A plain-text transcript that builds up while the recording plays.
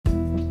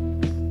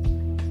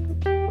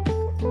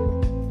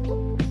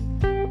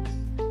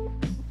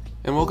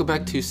And welcome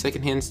back to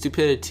Secondhand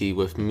Stupidity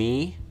with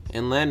me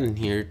and Landon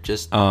here,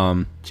 just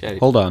chatting.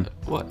 Hold on.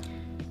 What?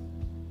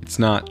 It's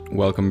not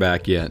welcome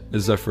back yet.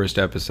 This is our first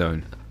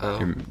episode. Oh.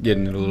 You're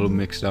getting it a little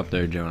mixed up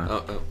there, Jonah.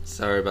 Oh,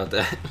 sorry about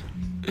that.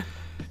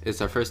 It's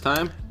our first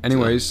time.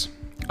 Anyways,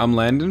 I'm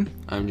Landon,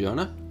 I'm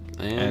Jonah.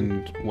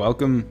 and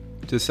welcome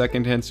to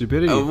Secondhand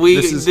Stupidity.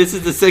 This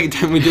is the second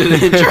time we did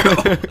an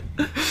intro.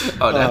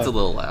 Oh, that's a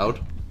little loud.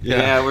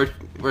 Yeah.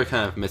 We're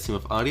kind of messing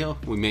with audio.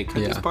 We may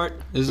cut this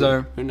part. This is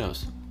our... Who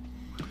knows?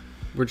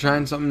 We're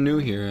trying something new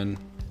here, and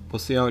we'll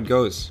see how it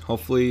goes.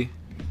 Hopefully,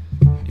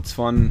 it's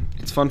fun.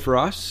 It's fun for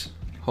us.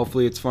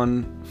 Hopefully, it's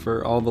fun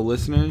for all the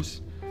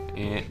listeners.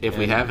 And if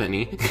we have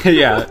any.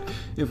 Yeah,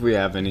 if we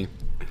have any.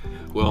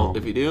 Well,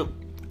 if you do,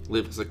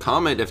 leave us a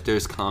comment if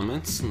there's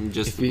comments, and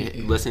just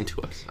listen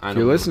to us. If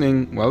you're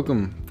listening,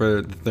 welcome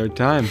for the third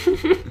time.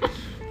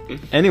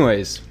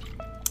 Anyways.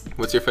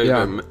 What's your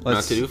favorite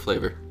Mountain Dew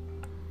flavor?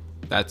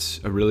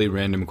 That's a really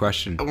random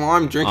question. Well,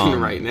 I'm drinking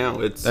right now.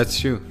 That's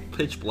true.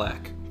 Pitch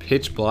black.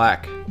 Pitch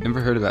black.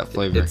 Never heard of that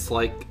flavor. It's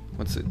like...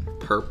 What's it?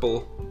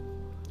 Purple.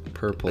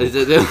 Is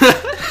it?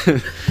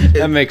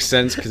 That makes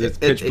sense because it's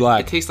pitch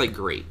black. It tastes like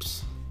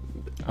grapes.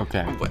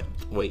 Okay.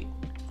 Wait.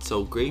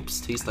 So grapes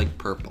taste like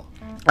purple.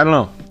 I don't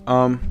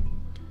know.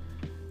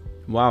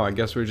 Wow, I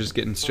guess we're just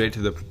getting straight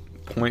to the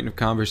point of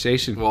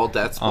conversation. Well,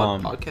 that's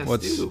what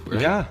podcasts do,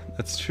 right? Yeah,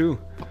 that's true.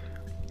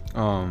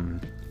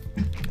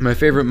 My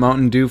favorite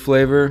Mountain Dew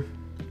flavor,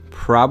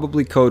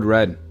 probably Code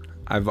Red.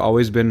 I've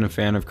always been a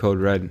fan of Code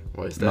Red.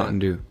 Why is that? Mountain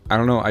Dew. I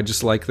don't know. I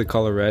just like the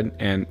color red,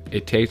 and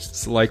it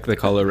tastes like the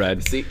color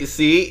red.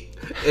 See,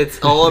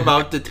 it's all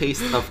about the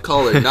taste of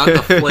color, not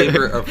the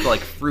flavor of like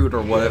fruit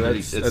or whatever.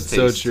 That's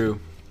so true.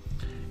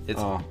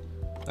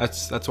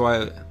 That's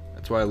why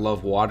I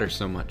love water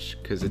so much,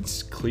 because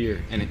it's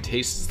clear and it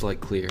tastes like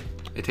clear.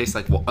 It tastes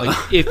like water.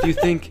 Like if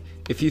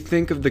you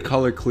think of the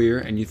color clear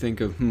and you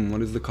think of what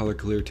does the color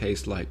clear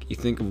taste like? You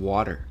think of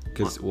water,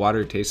 because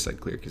water tastes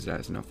like clear because it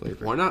has no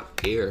flavor. Why not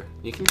air?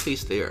 You can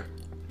taste air.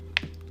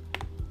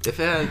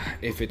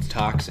 If it's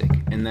toxic,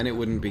 and then it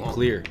wouldn't be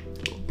clear.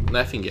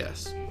 Laughing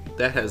gas,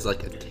 that has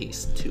like a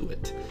taste to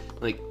it.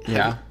 Like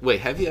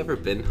have you ever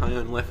been high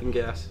on laughing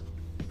gas?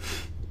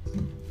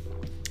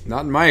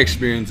 Not in my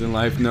experience in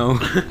life, no.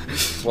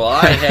 Well,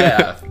 I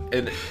have,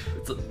 and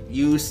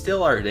you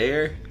still are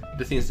there.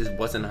 The thing is, this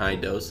wasn't high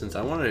dose. Since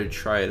I wanted to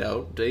try it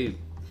out,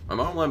 my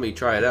mom let me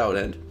try it out,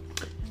 and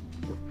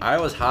I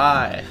was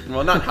high.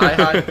 Well, not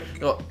high.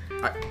 Well,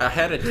 I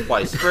had it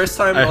twice. First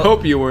time. I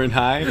hope you weren't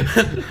high.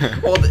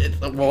 well,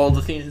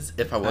 the thing is,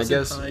 if I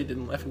wasn't high,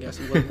 then laughing gas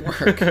wouldn't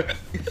work.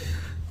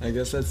 I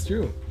guess that's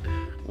true.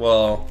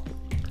 Well,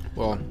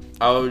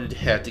 I would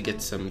have to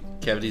get some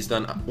cavities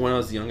done. When I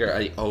was younger,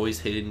 I always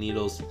hated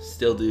needles.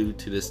 Still do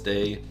to this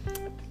day.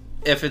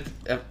 If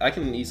I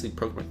can easily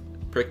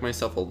prick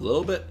myself a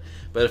little bit,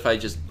 but if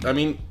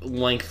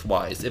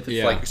lengthwise, if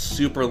it's like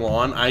super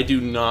long, I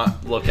do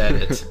not look at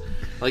it.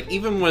 Like,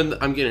 even when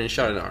I'm getting a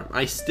shot in the arm,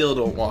 I still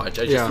don't watch.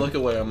 I just look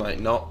away. I'm like,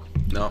 no.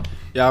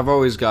 Yeah, I've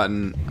always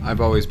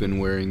been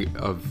wary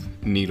of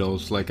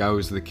needles. Like, I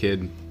was the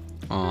kid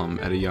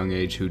at a young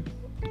age who'd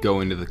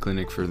go into the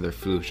clinic for their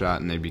flu shot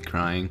and they'd be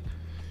crying.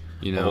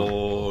 You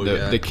know,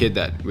 the kid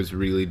that was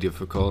really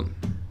difficult.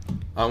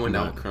 I went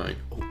out crying.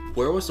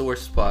 Where was the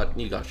worst spot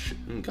you got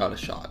a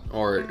shot,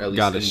 or at least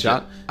got a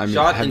shot? I mean,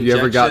 have you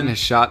ever gotten a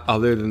shot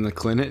other than the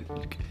clinic?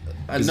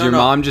 Does your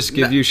mom just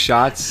give you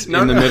shots in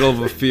the middle of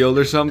a field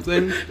or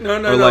something?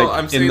 No. Or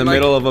like in the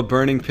middle of a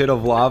burning pit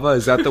of lava?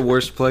 Is that the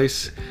worst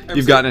place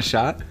you've gotten a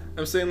shot?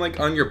 I'm saying like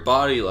on your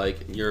body,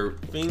 like your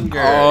finger,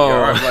 your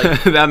arm,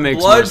 like that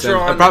makes more sense.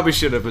 I probably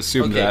should have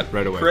assumed that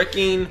right away.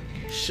 Pricking,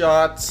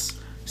 shots,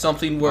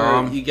 something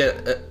where you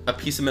get a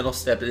piece of metal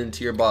stepped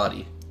into your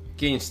body.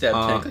 Getting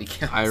stabbed technically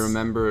counts. I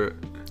remember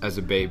as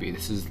a baby,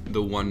 this is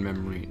the one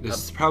memory.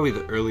 This is probably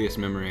the earliest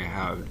memory I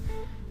have.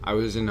 I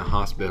was in the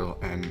hospital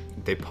and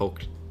they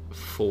poked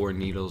 4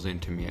 needles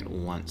into me at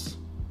once.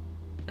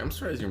 I'm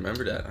surprised you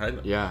remember that. I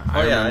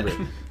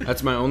remember.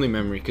 That's my only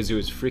memory because it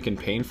was freaking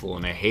painful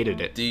and I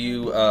hated it. Do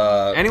you,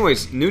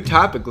 Anyways, new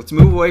topic. Let's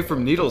move away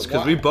from needles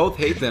because we both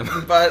hate them.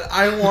 But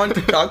I want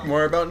to talk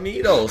more about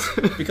needles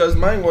because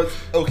mine was...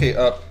 Okay,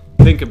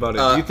 think about it.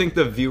 Do you think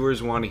the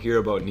viewers want to hear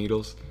about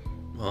needles?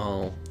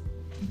 Oh.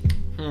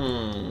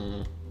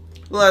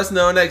 Let us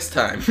know next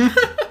time.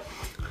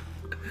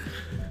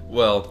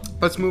 Well,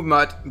 let's move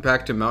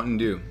back to Mountain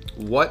Dew.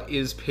 What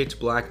is Pitch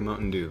Black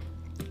Mountain Dew?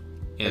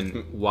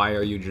 And why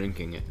are you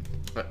drinking it?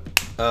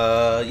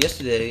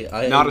 Yesterday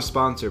Not a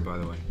sponsor, by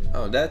the way.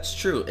 Oh, that's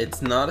true.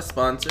 It's not a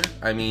sponsor.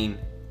 I mean,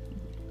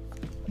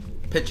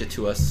 pitch it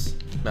to us,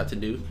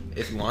 Mountain Dew,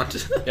 if you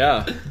want.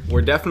 Yeah,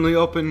 we're definitely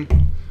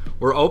open.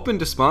 We're open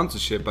to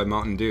sponsorship by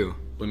Mountain Dew.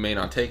 We may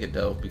not take it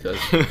though because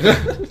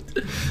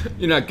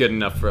you're not good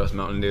enough for us,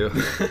 Mountain Dew.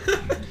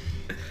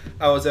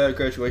 I was at a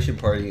graduation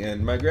party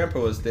and my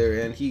grandpa was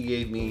there and he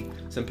gave me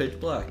some Pitch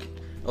Black.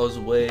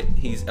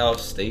 He's out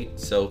of state,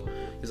 so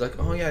he's like,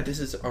 oh yeah, this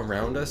is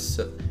around us,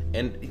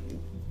 and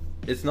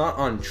it's not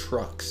on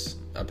trucks.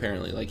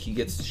 apparently. Like, he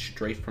gets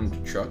straight from the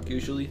truck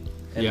usually.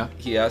 And Yeah.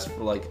 he asked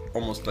for like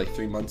almost like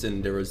 3 months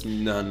and there was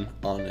none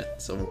on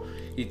it. So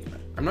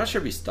I'm not sure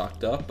if he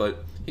stocked up,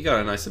 but he got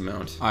a nice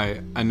amount.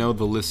 I know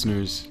the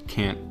listeners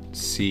can't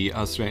see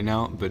us right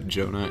now, but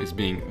Jonah is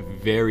being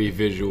very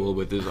visual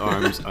with his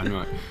arms.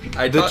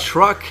 The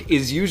truck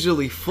is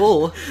usually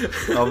full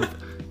of...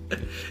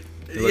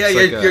 Yeah,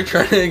 you're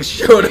trying to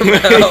show them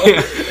out,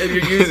 and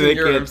you're using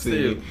your arms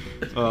too.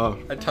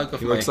 I tug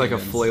He looks like a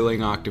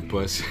flailing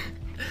octopus.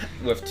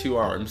 With 2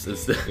 arms.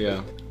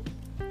 Yeah.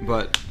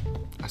 But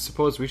I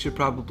suppose we should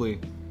probably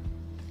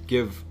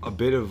give a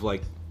bit of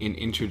like an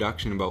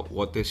introduction about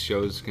what this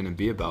show is going to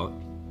be about.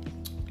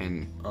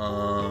 And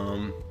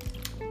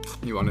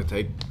you want to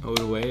take it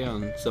away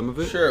on some of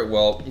it? Sure.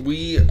 Well,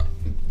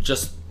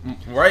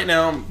 right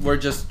now we're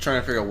just trying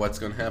to figure out what's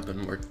going to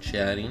happen. We're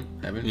chatting,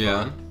 having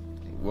fun.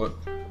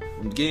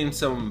 Getting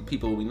some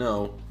people we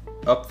know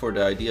up for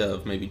the idea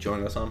of maybe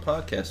joining us on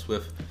podcasts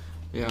with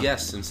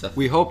guests and stuff.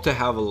 We hope to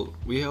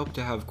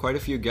have quite a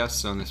few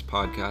guests on this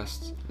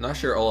podcast. Not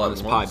sure all on at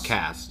this once.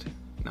 podcast.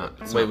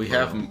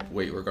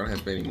 We're gonna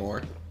have many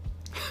more.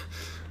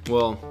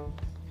 Well,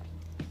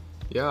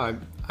 yeah.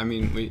 I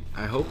mean,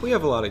 I hope we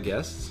have a lot of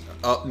guests.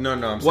 Oh no,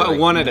 I'm sorry.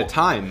 One at a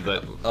time,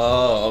 but.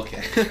 Oh,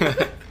 okay.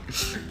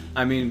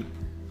 I mean,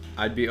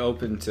 I'd be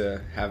open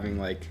to having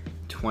like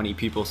 20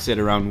 people sit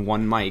around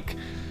one mic.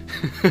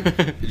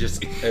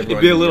 It'd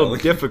be a little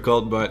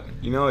difficult, but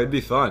it'd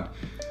be fun.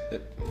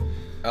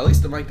 At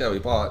least the mic that we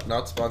bought,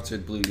 not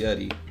sponsored Blue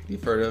Yeti.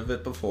 You've heard of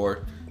it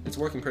before. It's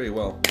working pretty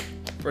well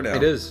for now.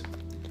 It is.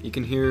 You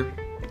can hear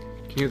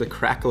the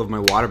crackle of my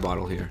water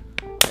bottle here.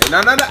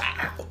 No.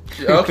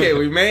 Okay,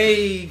 we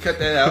may cut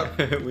that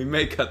out. We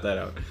may cut that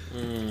out.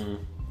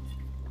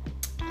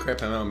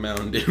 Crap, I'm out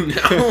Mountain Dew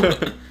now.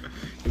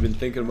 You've been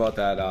thinking about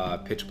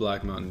that pitch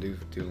black Mountain Dew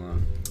for too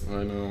long.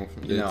 I know.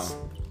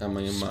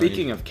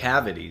 Speaking of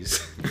cavities,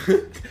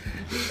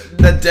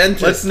 the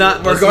dentist.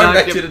 We're going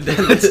back to the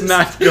dentist. Let's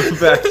not go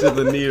back to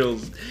the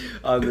needles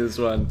on this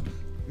one.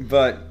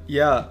 But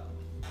yeah.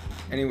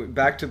 Anyway,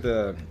 back to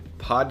the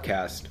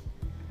podcast.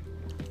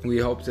 We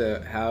hope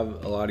to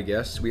have a lot of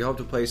guests. We hope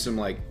to play some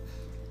like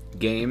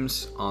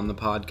games on the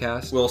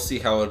podcast. We'll see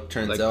how it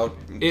turns out.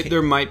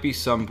 There might be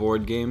some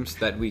board games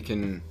that we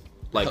can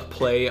like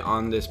play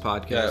on this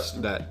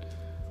podcast that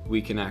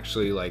we can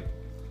actually like.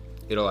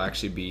 It'll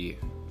actually be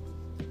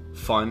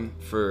fun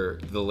for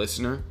the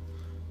listener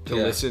to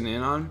listen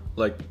in on.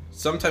 Like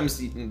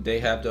sometimes they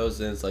have those,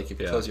 and it's like if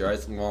you close your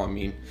eyes. Well, I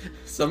mean,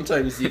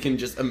 sometimes you can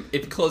just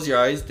if you close your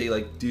eyes, they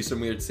like do some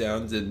weird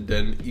sounds, and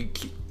then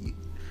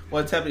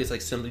what's happening is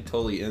like something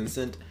totally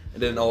innocent,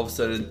 and then all of a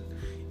sudden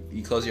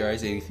you close your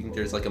eyes and you think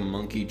there's like a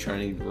monkey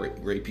trying to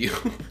rape you.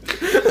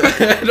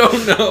 I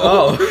don't know.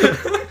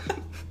 Oh.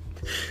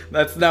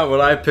 That's not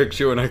what I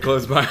picture when I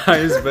close my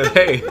eyes, but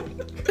hey.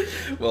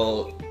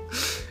 Well,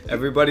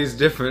 everybody's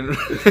different.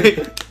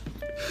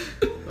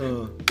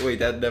 Wait,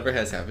 that never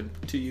has happened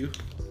to you?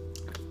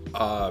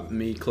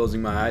 Me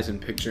closing my eyes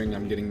and picturing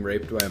I'm getting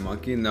raped by a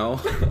monkey? No.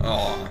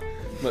 Aw.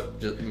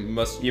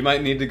 You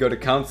might need to go to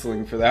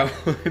counseling for that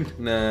one.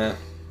 Nah.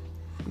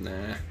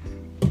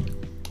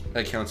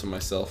 I counsel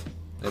myself.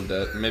 And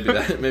maybe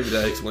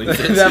that explains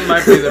it. That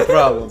might be the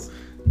problem.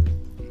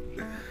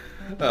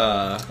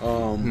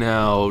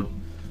 Now,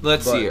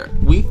 let's see here.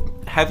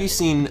 Have you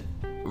seen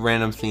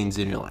random things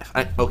in your life?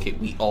 Okay,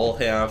 we all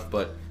have,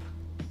 but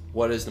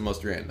what is the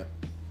most random?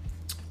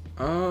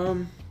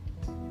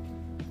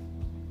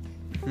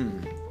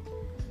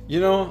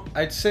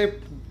 I'd say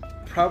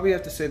probably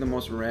have to say the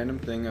most random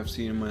thing I've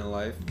seen in my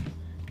life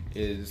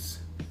is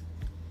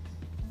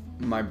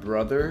my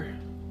brother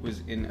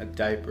was in a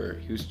diaper.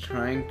 He was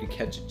trying to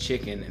catch a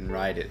chicken and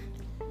ride it.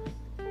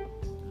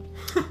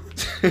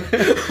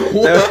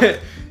 What?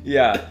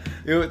 Yeah,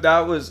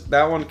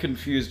 that one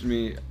confused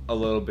me a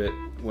little bit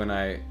when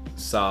I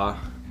saw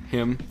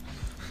him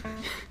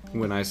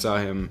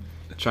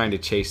trying to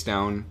chase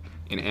down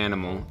an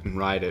animal and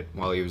ride it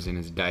while he was in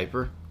his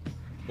diaper.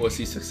 Was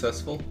he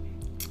successful?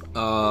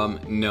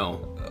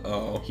 No.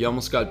 Oh. He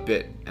almost got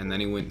bit, and then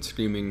he went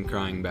screaming and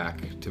crying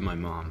back to my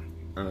mom.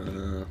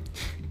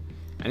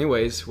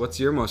 Anyways, what's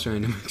your most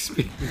random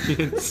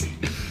experience?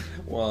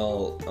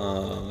 Well,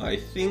 I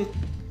think...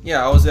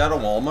 Yeah, I was at a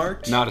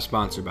Walmart. Not a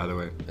sponsor, by the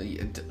way.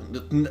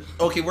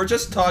 Okay, we're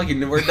just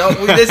talking.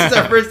 This is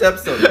our first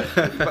episode.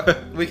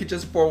 But we could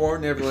just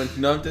forewarn everyone.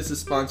 None of this is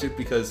sponsored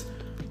because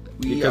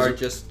we are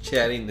just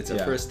chatting. It's our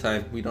first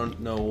time. We don't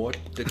know what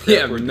the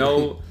crap we're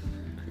doing.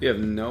 We have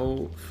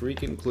no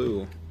freaking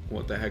clue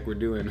what the heck we're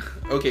doing.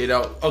 Okay,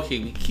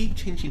 we keep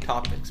changing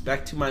topics.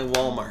 Back to my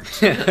Walmart.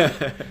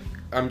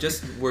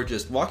 We're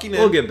just walking in.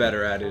 We'll get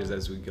better at it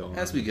as we go.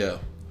 As we go.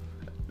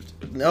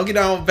 Okay,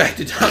 now back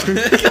to topic.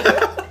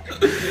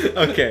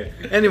 Okay.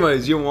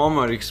 Anyways, your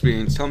Walmart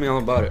experience. Tell me all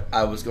about it.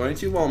 I was going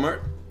to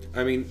Walmart.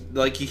 I mean,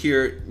 like you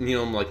hear,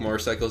 like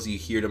motorcycles, you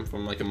hear them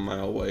from like a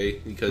mile away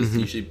because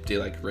usually they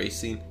like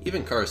racing.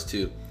 Even cars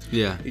too.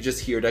 Yeah. You just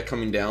hear that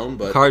coming down,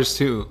 but... Cars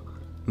 2,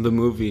 the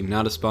movie,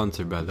 not a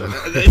sponsor, by the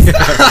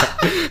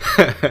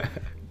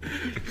way.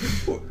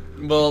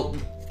 Well,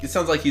 it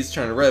sounds like he's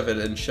trying to rev it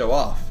and show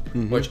off,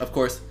 which, of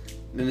course,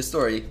 in the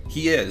story,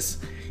 he is.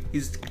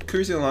 He's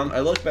cruising along.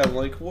 I look back, I'm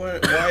like,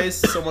 what? Why is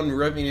someone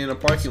revving in a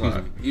parking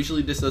lot?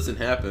 Usually this doesn't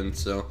happen,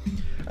 so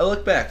I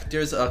look back.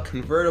 There's a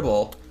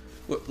convertible,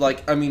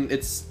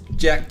 it's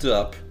jacked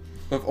up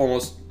with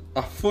almost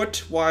a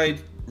foot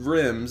wide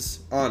rims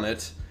on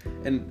it,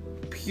 and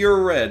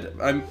pure red.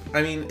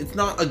 It's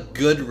not a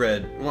good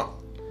red. Well,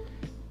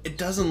 it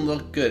doesn't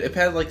look good. It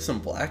had like some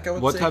black, I would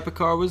say. What type of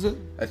car was it?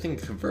 I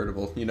think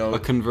convertible. A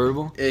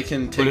convertible? It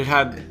can take.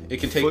 But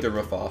it can take the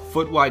roof off.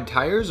 Foot wide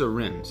tires or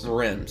rims?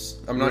 Rims.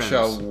 I'm not sure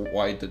how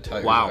wide the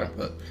tires are,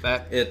 but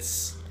it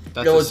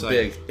was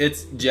big.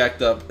 It's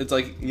jacked up. It's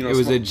like It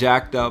was a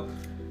jacked up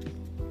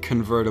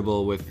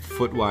convertible with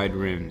foot wide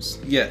rims.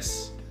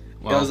 Yes.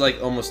 Wow. It was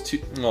like almost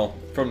 2. Well,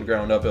 from the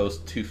ground up, it was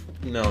 2.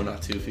 No,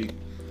 not 2 feet.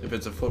 If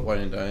it's a foot wide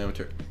in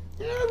diameter.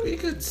 Yeah, we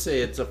could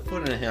say it's a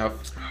foot and a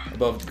half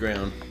above the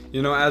ground.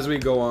 As we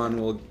go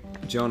on,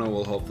 Jonah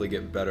will hopefully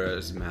get better at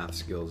his math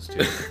skills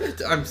too.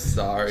 I'm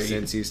sorry.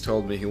 Since he's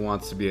told me he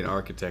wants to be an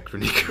architect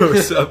when he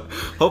grows up.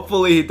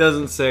 Hopefully he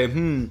doesn't say,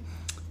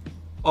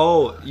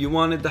 oh, you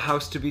wanted the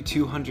house to be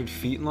 200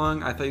 feet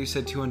long? I thought you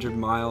said 200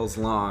 miles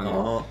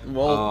long.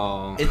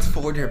 It's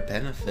for their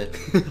benefit.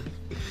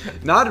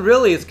 Not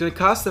really. It's going to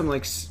cost them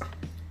like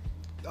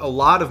a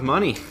lot of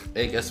money.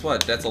 Hey, guess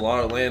what? That's a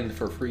lot of land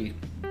for free.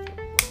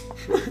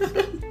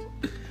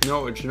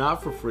 No, it's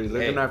not for free.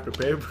 They're gonna have to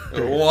pay for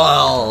it.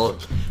 Well,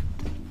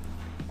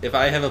 if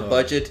I have a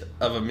budget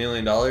of $1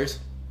 million,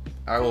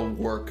 I will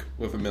work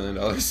with $1 million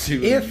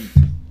too.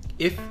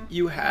 If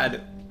you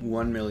had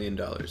 $1 million,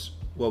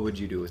 what would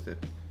you do with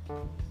it?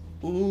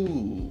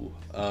 Ooh,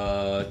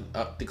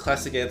 the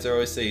classic answer I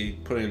always say: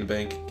 put it in the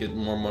bank, get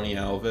more money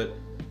out of it.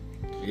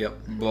 Yep.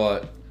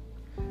 But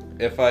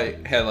if I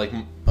had like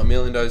 $1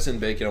 million in the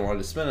bank and I wanted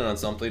to spend it on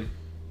something,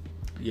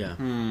 yeah.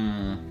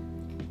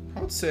 I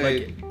would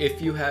say, like,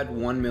 if you had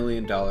 $1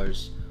 million,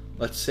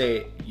 let's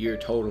say your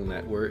total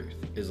net worth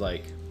is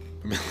like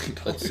 $1 million.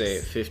 Let's say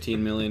 $15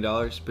 million,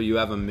 but you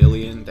have $1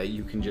 million that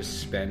you can just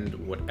spend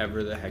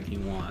whatever the heck you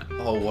want.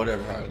 Oh,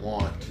 whatever I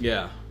want.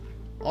 Yeah.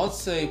 I'd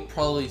say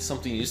probably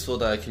something useful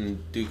that I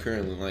can do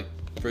currently. Like,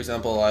 for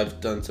example, I've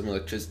done some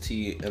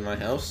electricity in my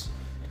house.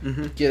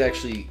 Get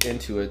actually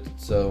into it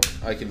so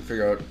I can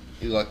figure out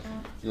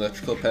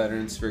electrical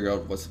patterns, figure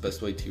out what's the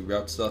best way to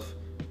route stuff.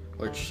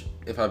 Which,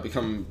 if I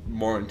become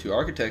more into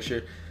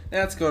architecture,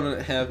 that's going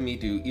to have me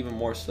do even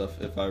more stuff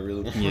if I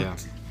really want. Yeah.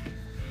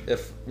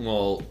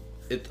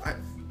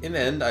 In the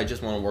end, I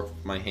just want to work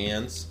with my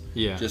hands.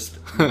 Yeah. Just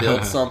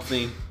build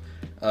something.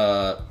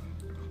 I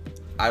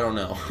don't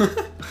know.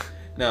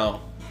 No.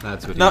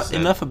 That's what Not he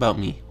said. enough about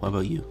me. What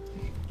about you?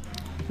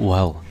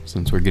 Well,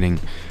 since we're getting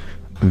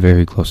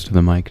very close to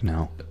the mic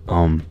now,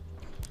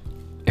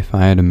 if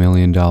I had $1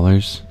 million,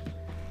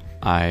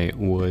 I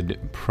would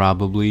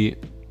probably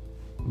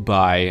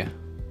buy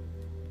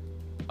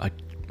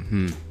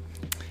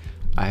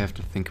I have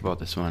to think about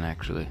this one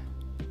actually.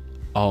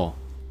 Oh,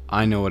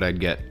 I know what I'd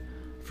get.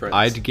 Friends.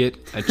 I'd get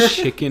a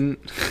chicken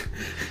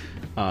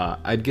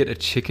I'd get a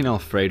chicken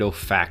Alfredo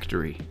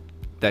factory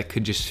that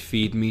could just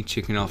feed me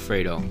chicken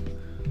Alfredo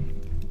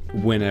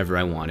whenever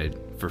I wanted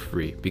for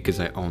free because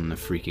I own the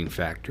freaking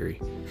factory.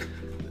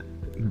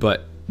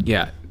 But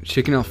yeah,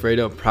 chicken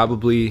Alfredo,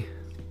 probably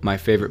my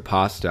favorite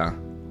pasta.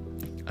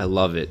 I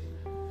love it.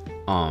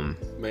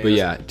 But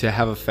yeah, to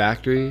have a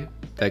factory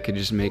that could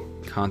just make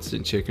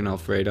constant chicken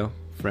Alfredo,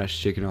 fresh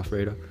chicken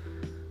Alfredo,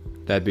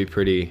 that'd be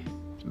pretty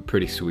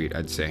sweet,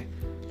 I'd say.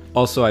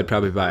 Also, I'd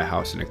probably buy a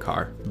house and a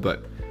car.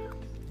 But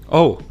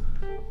what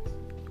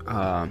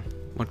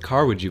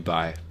car would you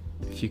buy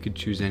if you could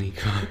choose any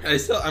car?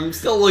 I'm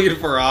still looking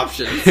for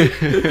options.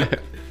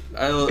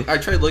 I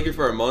tried looking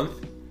for a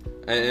month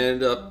and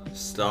ended up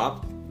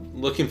stopped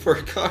looking for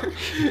a car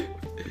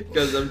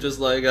because I'm just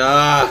like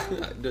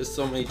there's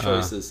so many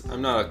choices.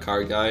 I'm not a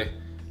car guy.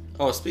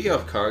 Oh, speaking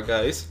of car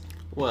guys,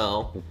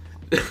 well,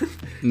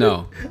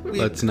 no,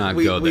 let's not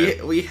go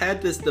there. We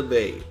had this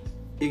debate.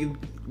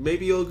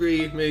 Maybe you'll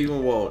agree, maybe you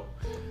won't.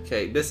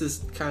 Okay, this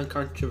is kind of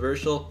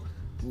controversial.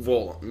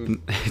 Well,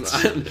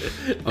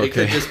 it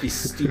could just be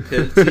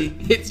stupidity.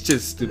 It's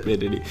just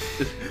stupidity.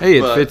 Hey,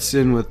 it fits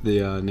in with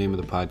the name of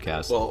the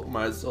podcast. Well,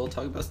 might as well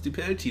talk about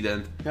stupidity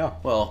then. Yeah.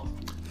 Well,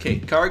 okay,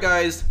 car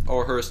guys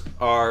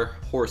are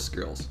horse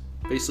girls.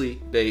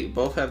 Basically, they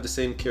both have the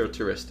same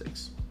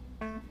characteristics.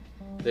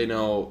 They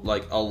know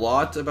like a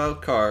lot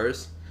about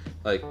cars.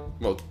 Like,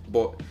 well,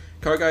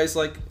 car guys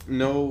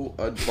know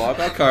a lot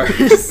about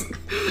cars.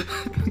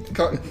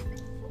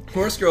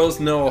 Horse girls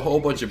know a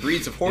whole bunch of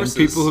breeds of horses.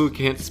 And people who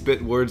can't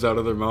spit words out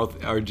of their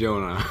mouth are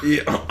Jonah.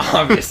 Yeah,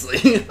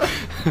 obviously.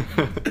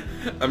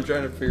 I'm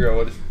trying to figure out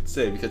what to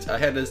say because I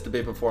had this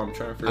debate before. I'm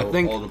trying to figure out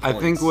all the points. I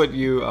think what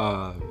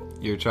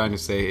you're trying to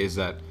say is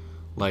that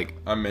like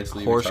I'm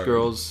mentally horse retarded.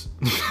 girls,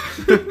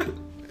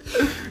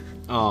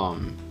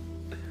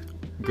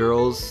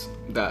 girls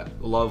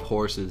that love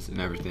horses and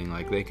everything,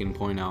 like they can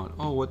point out,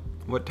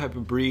 what type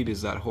of breed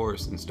is that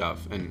horse and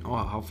stuff, and oh,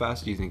 how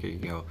fast do you think it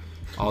can go?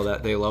 All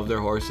that. They love their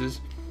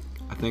horses.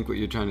 I think what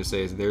you're trying to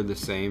say is they're the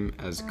same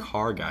as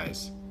car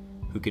guys,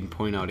 who can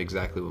point out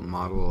exactly what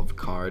model of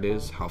car it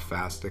is, how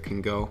fast it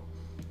can go,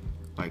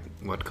 like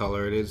what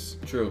color it is.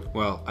 True.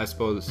 Well, I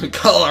suppose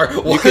Color.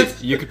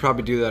 What? you could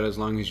probably do that as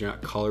long as you're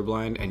not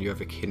colorblind and you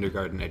have a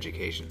kindergarten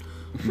education.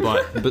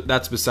 But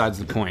that's besides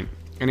the point.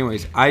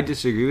 Anyways, I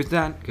disagree with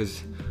that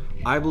because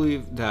I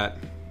believe that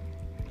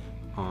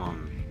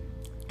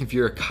if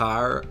you're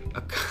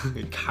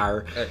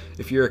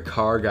if you're a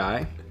car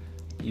guy,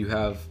 you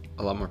have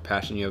a lot more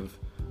passion. You have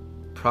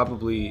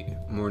probably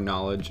more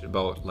knowledge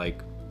about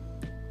like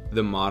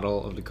the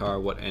model of the car,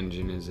 what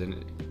engine is in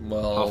it,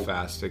 how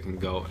fast it can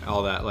go,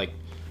 all that. Like,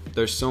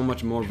 there's so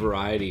much more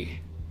variety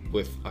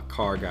with a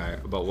car guy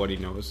about what he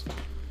knows.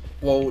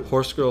 Well,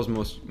 horse girls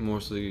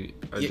mostly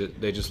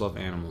they just love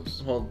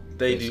animals. Well,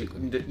 they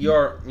basically do. You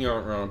aren't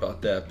wrong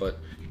about that, but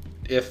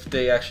if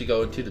they actually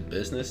go into the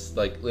business,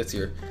 like let's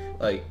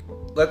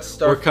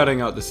start. We're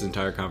cutting out this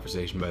entire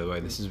conversation, by the way.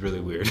 This is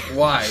really weird.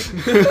 Why?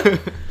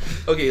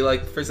 Okay,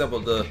 like for example,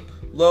 the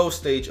low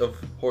stage of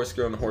horse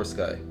girl and horse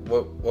guy.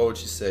 What would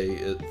you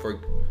say for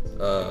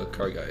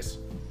car guys?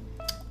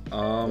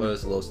 What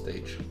is low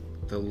stage?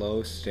 The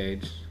low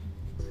stage.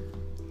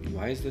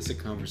 Why is this a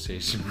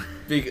conversation?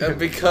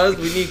 Because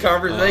we need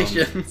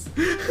conversations.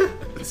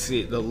 Let's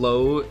see. The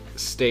low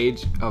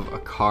stage of a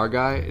car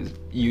guy is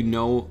you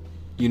know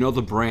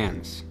the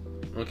brands.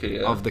 Okay.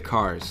 Yeah. Of the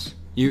cars.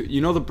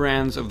 You know the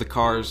brands of the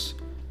cars.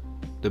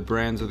 The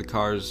brands of the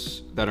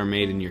cars that are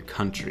made in your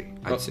country,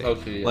 I'd say.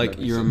 Okay, yeah, like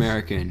you're sense.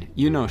 American.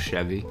 You know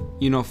Chevy.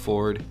 You know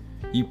Ford.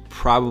 You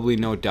probably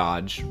know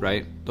Dodge,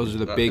 right? Those are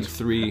the big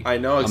three. I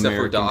know, except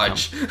American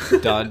for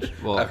Dodge. Dodge.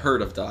 Well, I've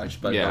heard of Dodge,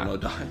 but yeah. I don't know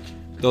Dodge.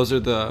 Those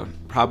are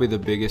probably the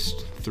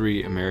biggest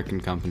three American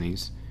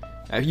companies.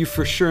 You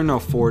for sure know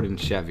Ford and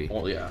Chevy.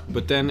 Well, yeah.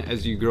 But then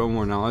as you grow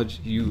more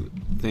knowledge, you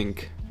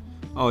think,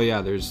 oh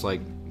yeah, there's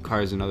like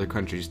cars in other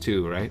countries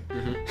too, right?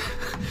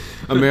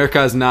 Mm-hmm.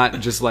 America is not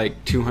just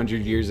like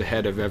 200 years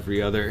ahead of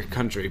every other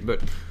country,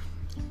 but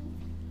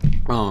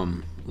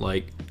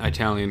like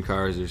Italian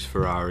cars, there's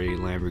Ferrari,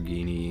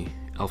 Lamborghini,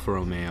 Alfa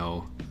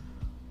Romeo,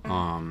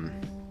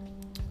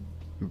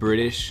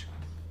 British.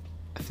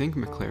 I think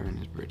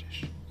McLaren is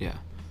British. Yeah.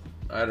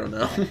 I don't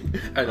know.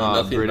 I know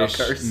nothing British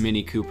about cars.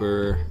 Mini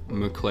Cooper,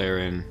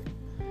 McLaren,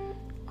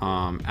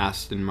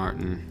 Aston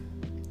Martin,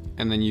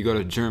 and then you go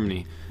to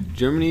Germany.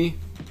 Germany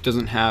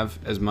doesn't have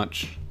as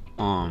much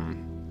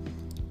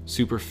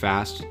super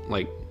fast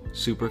like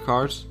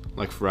supercars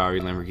like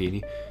Ferrari,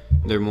 Lamborghini.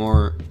 They're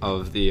more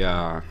of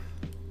the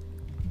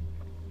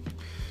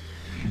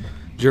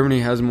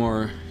Germany has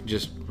more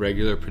just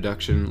regular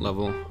production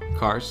level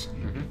cars.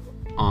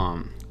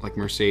 Mm-hmm. Like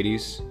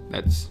Mercedes,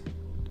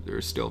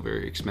 they're still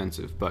very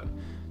expensive, but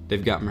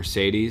they've got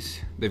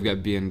Mercedes, they've got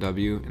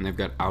BMW, and they've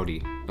got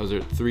Audi. Those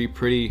are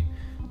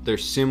they're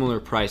similar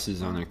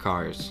prices on their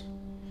cars.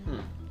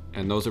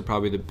 And those are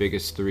probably the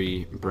biggest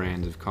three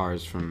brands of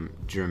cars from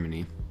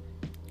Germany.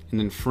 And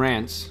then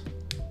France,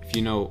 if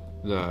you know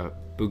the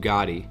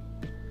Bugatti,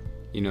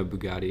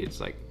 it's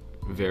like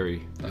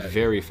very,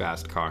 very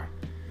fast car.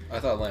 I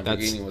thought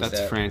Lamborghini was that.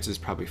 That's France's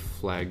probably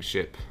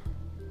flagship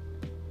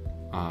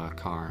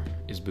car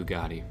is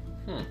Bugatti.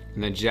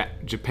 And then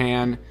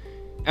Japan,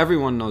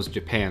 everyone knows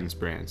Japan's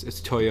brands. It's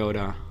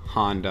Toyota,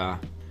 Honda,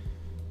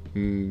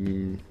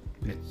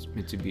 it's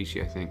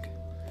Mitsubishi, I think.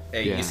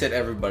 Hey, yeah. You said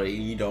everybody,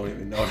 and you don't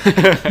even know.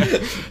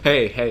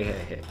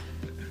 Hey.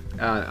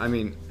 I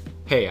mean,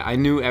 hey, I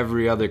knew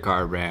every other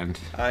car brand.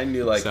 I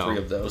knew like 3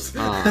 of those.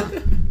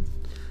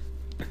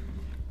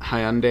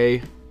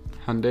 Hyundai.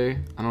 I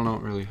don't know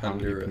really how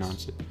you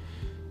pronounce it.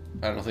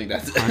 I don't think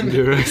that's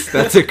Honduras.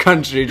 That's a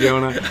country,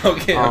 Jonah.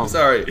 Okay, I'm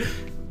sorry.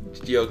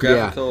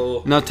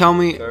 Geographical. Yeah. Now tell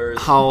me cars.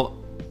 how.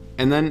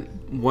 And then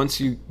once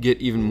you get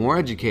even more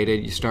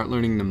educated, you start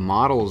learning the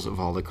models of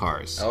all the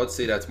cars. I would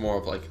say that's more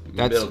of like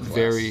that's middle class.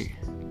 Very.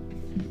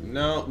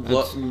 No,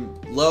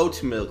 low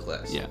to middle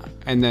class. Yeah,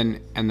 and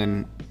then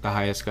the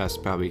highest class is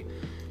probably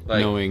like,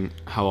 knowing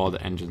how all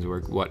the engines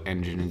work, what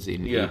engine is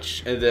in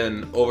each. And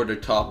then over the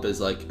top is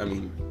like,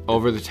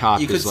 over the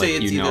top you could is say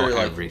like it's you know either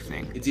like,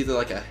 everything. It's either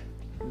like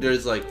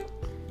there's like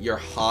your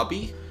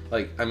hobby,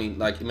 like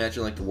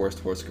imagine like the worst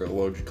horse girl.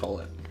 What would you call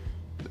it?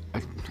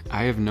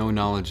 I have no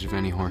knowledge of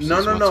any horses. No.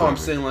 Whatsoever. I'm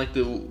saying like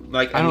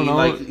I don't know.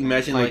 Like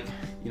imagine like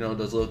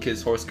those little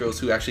kids horse girls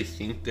who actually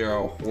think they're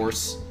a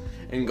horse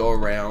and go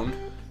around.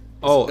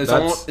 Oh, it's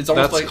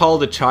almost like,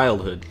 called a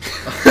childhood.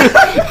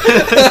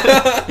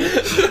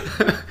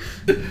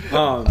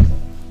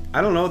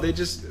 I don't know.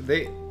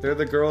 They're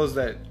the girls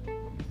that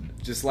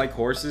just like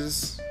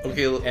horses.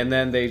 Okay, and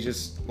then they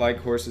just like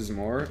horses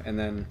more, and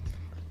then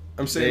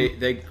I'm saying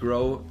they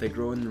grow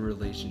in the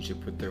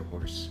relationship with their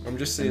horse. I'm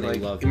just saying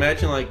like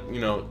imagine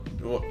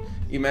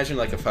imagine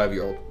like a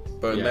 5-year-old,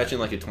 but imagine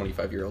like a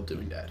 25-year-old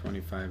doing that.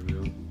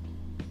 25-year-old.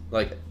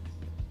 Like.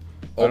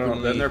 I don't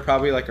know, then they're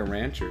probably like a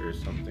rancher or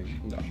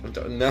something.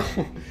 No.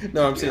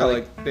 I'm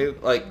saying they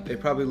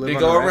probably live. They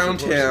go around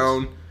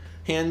town.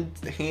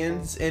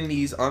 hands and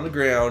knees on the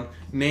ground,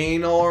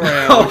 neighing all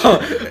around.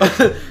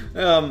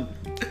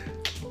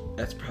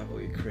 That's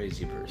probably a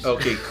crazy person.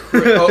 Okay.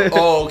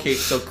 Okay.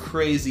 So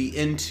crazy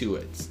into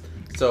it.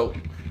 So,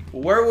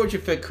 where would you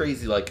fit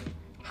crazy? Like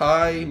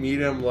high,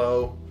 medium,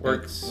 low? Where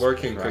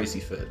can crazy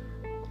fit?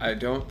 I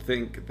don't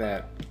think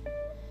that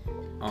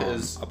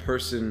a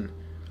person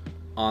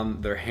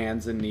on their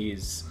hands and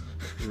knees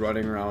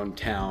running around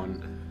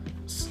town,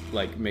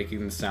 like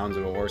making the sounds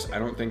of a horse, I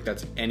don't think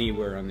that's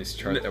anywhere on this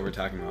chart that we're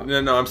talking about.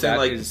 No, I'm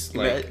saying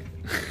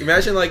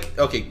imagine like,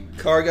 okay,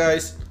 car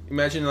guys.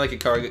 Imagine like a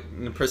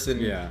person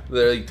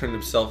literally turned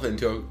himself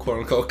into a quote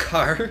unquote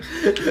car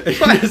and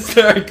just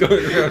started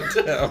going around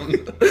town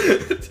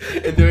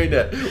and doing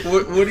that.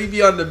 Would he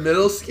be on the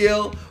middle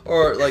scale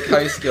or like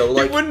high scale?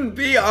 Like, he wouldn't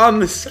be on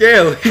the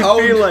scale. He'd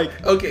be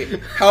like, okay,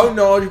 how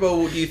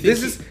knowledgeable do you think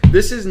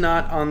this is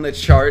not on the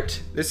chart.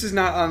 This is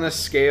not on the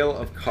scale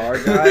of car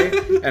guy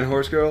and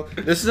horse girl.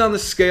 This is on the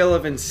scale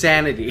of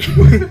insanity.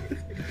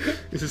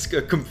 This is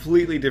a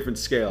completely different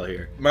scale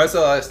here. Might as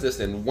well ask this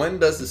then. When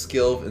does the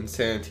scale of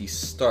insanity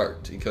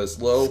start? Because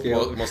low,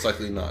 most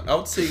likely not. I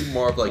would say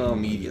more of like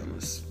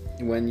mediums.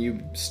 When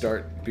you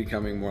start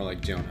becoming more like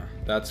Jonah,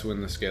 that's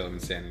when the scale of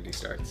insanity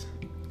starts.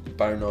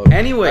 But I don't know.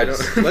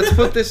 Anyways, let's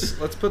put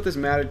this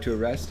matter to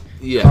rest.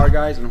 Yeah. Car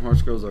guys and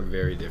horse girls are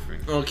very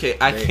different. Okay,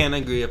 I can't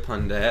agree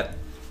upon that.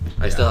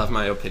 I still have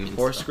my opinions.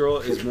 Horse girl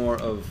is more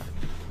of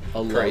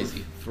a crazy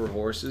love for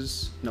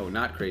horses. No,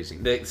 not crazy.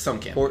 Some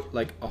can.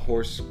 Like a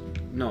horse.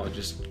 No,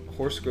 just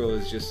horse girl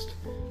is just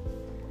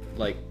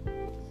like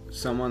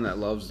someone that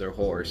loves their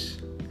horse,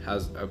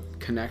 has a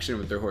connection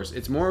with their horse.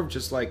 It's more of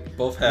just like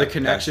both have the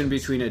connection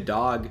between a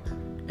dog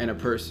and a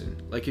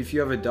person. Like if you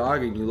have a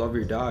dog and you love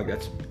your dog,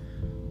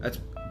 that's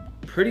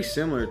pretty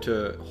similar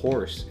to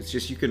horse. It's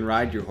just you can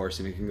ride your horse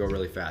and it can go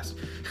really fast.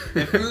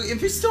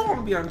 If you still want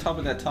to be on top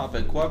of that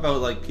topic, what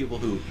about like people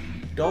who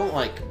don't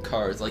like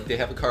cars? Like they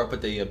have a car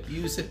but they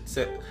abuse it.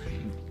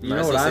 You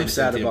know what I'm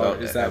sad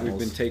about is that we've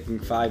been taking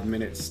 5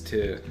 minutes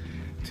to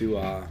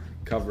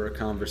cover a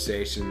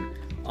conversation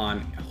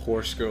on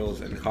horse girls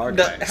and car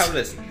guys. How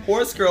this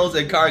horse girls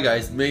and car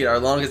guys made our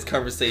longest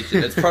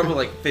conversation. It's probably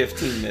like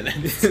 15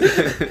 minutes.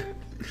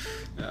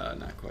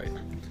 Not quite.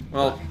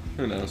 Well,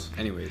 who knows?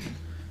 Anyways,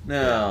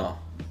 now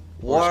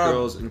horse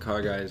girls and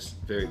car guys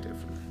very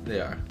different. They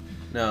are.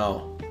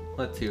 Now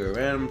let's hear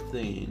random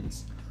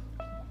things.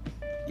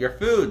 Your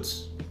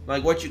foods,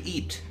 like what you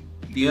eat.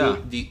 Do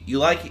you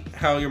like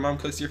how your mom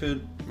cooks your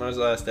food? Might as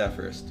well ask that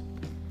first.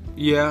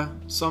 Yeah,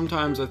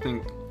 sometimes I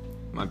think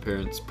my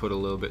parents put a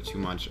little bit too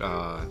much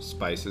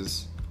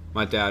spices.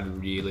 My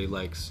dad really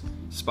likes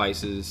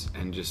spices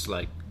and just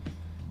like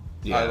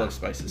I love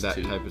spices that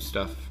too. Type of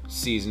stuff.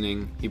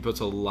 Seasoning. He puts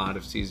a lot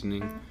of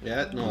seasoning.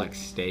 Yeah, no. Like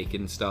steak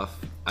and stuff.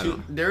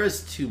 There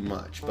is too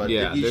much, but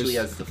it usually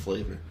has the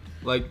flavor.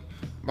 Like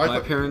my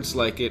parents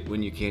like it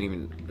when you can't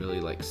even really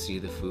like see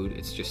the food.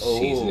 It's just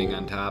seasoning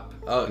on top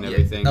and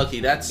everything. Okay,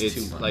 that's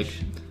too much. Like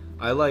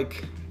I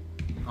like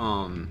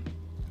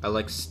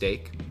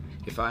steak.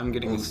 If I'm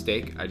getting a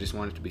steak, I just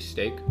want it to be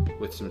steak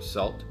with some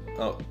salt.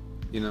 Oh,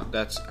 you know,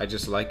 I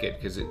just like it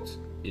because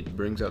it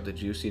brings out the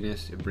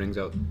juiciness. It brings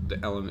out the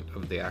element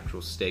of the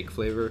actual steak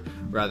flavor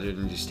rather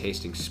than just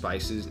tasting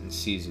spices and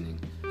seasoning.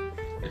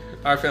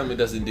 Our family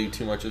doesn't do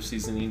too much of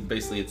seasoning.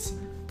 Basically, it's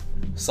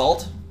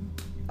salt.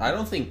 I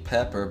don't think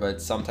pepper,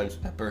 but sometimes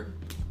pepper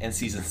and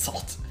seasoned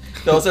salt.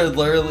 Those are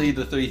literally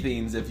the three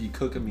things. If you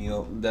cook a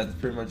meal, that's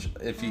pretty much.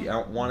 If you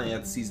want to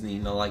add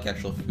seasoning, not like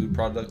actual food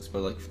products,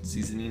 but like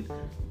seasoning,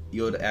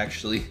 you would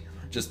actually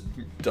just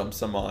dump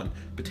some on.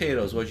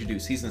 Potatoes, what'd you do?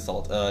 Seasoned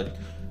salt.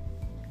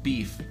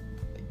 Beef,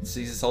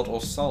 seasoned salt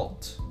or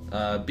salt.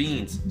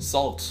 Beans,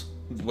 salt,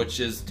 which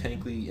is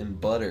technically in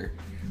butter,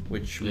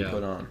 which we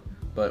put on.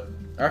 But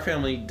our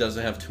family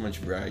doesn't have too much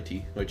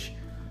variety, which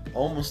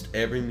almost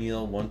every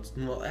meal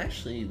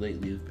actually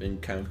lately has been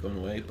kind of going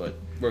away, but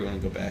we're going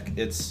to go back.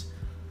 It's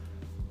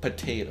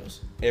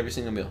potatoes. Every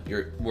single meal.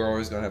 We're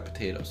always going to have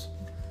potatoes.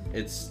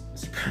 It's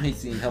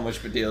surprising how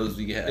much potatoes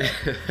we get.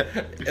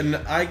 And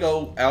I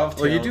go out of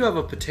town. Well, you do have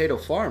a potato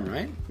farm,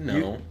 right?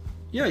 No.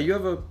 You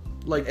have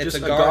It's just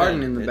a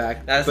garden in the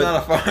back. That's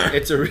not a farm.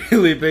 It's a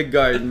really big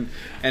garden,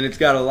 and it's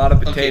got a lot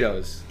of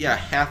potatoes. Okay. Yeah,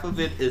 half of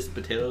it is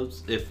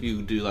potatoes. If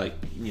you do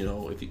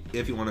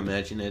if you want to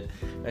imagine it,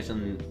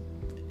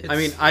 I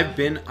mean, I've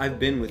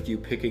been with you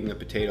picking the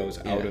potatoes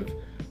out of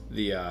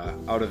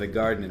the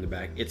garden in the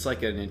back. It's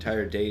like an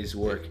entire day's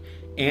work.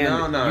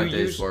 And a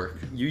day's work.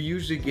 You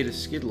usually get a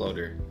skid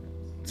loader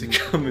to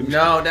come and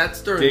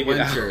that's during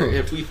winter.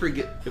 If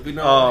we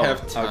don't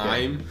have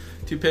time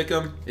to pick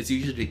them, it's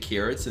usually the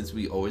carrots. Since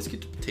we always get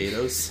the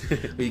potatoes,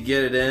 we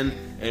get it in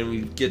and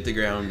we get the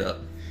ground up.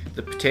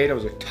 The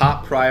potatoes are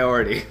top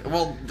priority.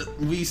 Well,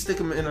 we stick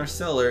them in our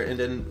cellar and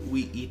then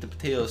we eat the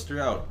potatoes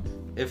throughout.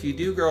 If you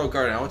do grow a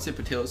garden, I would say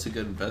potatoes is a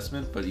good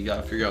investment, but you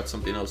gotta figure out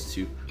something else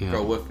to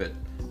grow with it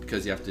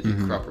because you have to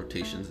do crop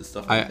rotations and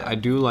stuff like that. I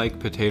do like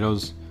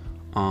potatoes,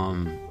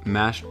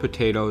 mashed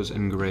potatoes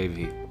and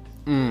gravy.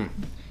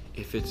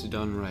 If it's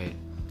done right.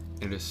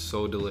 It is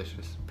so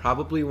delicious.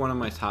 Probably one of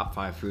my top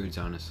 5 foods,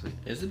 honestly.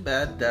 Is it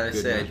bad that I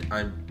Good said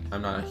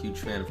I'm not a huge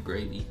fan of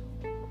gravy?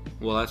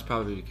 Well, that's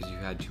probably because you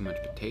had too much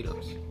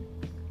potatoes.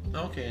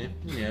 Okay,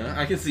 yeah,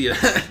 I can see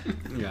that.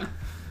 Yeah.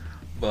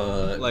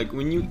 But Like,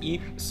 when you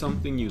eat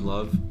something you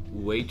love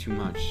way too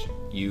much,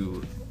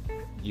 you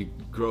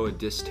grow a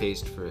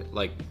distaste for it.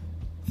 Like,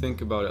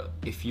 think about it.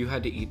 If you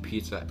had to eat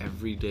pizza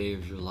every day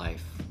of your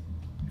life,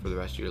 for the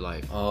rest of your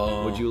life,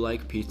 would you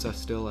like pizza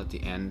still at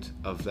the end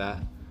of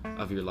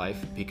your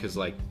life? Because,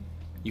 like,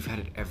 you've had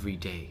it every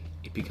day.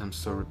 It becomes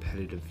so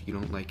repetitive. You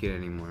don't like it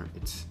anymore.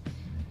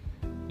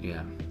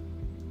 Yeah.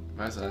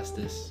 I was asked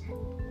this.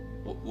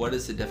 What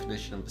is the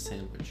definition of a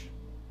sandwich?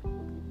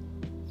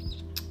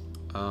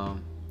 A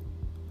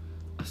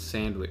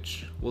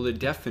sandwich. Well, the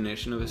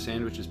definition of a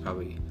sandwich is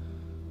probably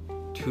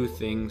 2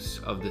 things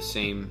of the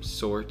same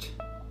sort.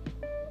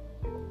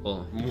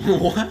 Well,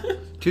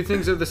 What? 2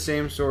 things of the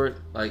same sort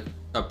Like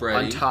a bread?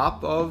 on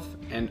top of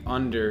and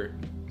under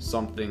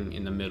something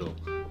in the middle.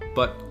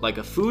 But like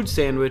a food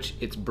sandwich,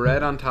 it's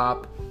bread on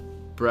top,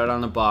 bread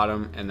on the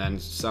bottom, and then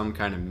some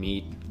kind of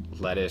meat,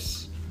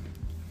 lettuce,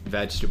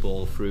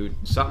 vegetable, fruit,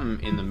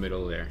 something in the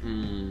middle there.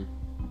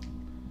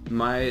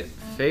 My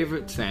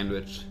favorite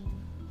sandwich,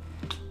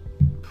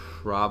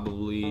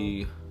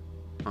 probably,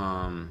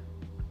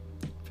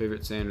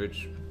 favorite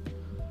sandwich.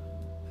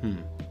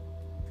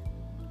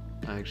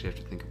 I actually have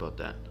to think about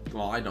that.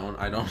 Well, I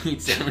don't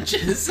eat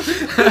sandwiches.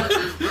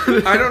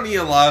 I don't eat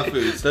a lot of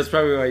foods. That's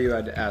probably why you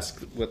had to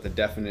ask what the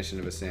definition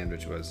of a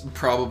sandwich was.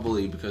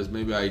 Probably because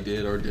maybe I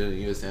did or didn't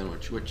eat a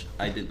sandwich, which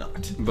I did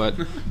not. But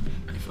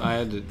if I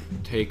had to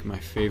take my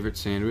favorite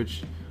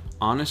sandwich,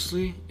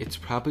 honestly, it's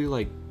probably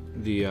like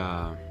the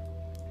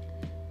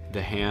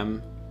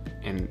ham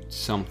and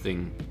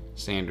something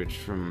sandwich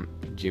from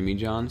Jimmy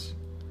John's.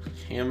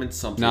 Ham and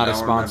something. Not I a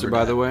don't sponsor,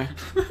 remember by the way.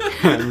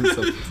 I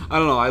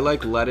don't know. I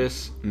like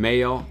lettuce,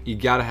 mayo. You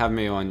gotta have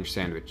mayo on your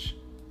sandwich.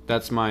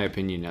 That's my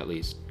opinion, at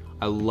least.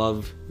 I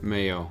love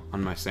mayo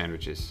on my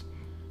sandwiches.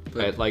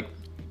 But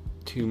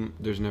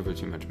There's never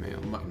too much mayo,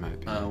 in my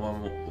opinion.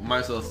 Well, might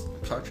as well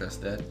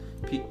contrast that.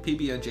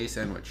 PB&J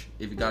sandwich.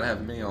 If you gotta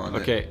have mayo on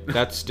it. Okay,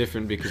 that's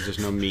different because there's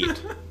no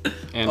meat.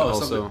 And Oh,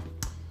 also,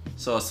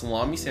 So a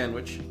salami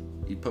sandwich,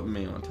 you put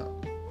mayo on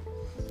top.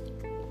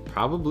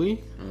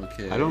 probably.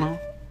 Okay. I don't know.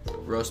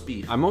 Roast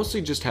beef. I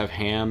mostly just have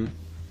ham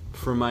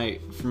for my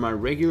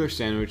regular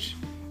sandwich.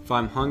 If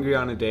I'm hungry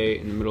on a day,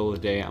 in the middle of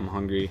the day, I'm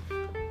hungry,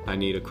 I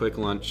need a quick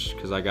lunch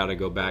because I gotta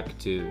go back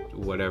to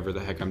whatever the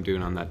heck I'm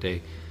doing on that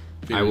day.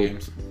 Video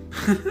games.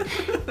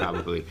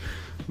 Probably,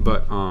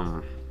 but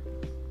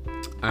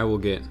I will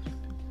get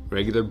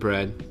regular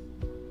bread,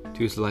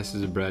 2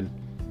 slices of bread,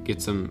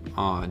 get some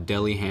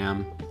deli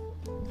ham,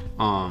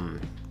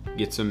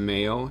 get some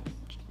mayo,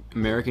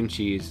 American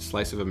cheese, a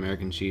slice of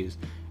American cheese,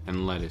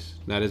 and lettuce.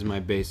 That is my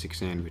basic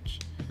sandwich.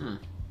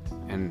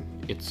 And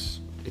it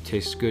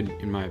tastes good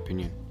in my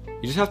opinion.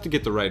 You just have to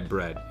get the right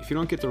bread. If you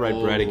don't get the right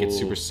bread, it gets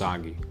super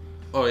soggy.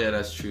 Oh yeah,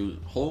 that's true.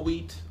 Whole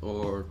wheat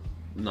or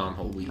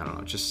non-whole wheat? I don't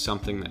know, just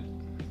something that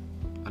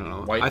I don't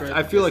know. White bread?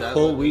 I feel Is like that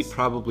whole what it wheat is?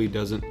 probably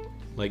doesn't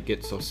like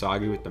get so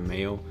soggy with the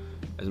mayo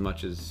as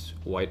much as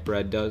white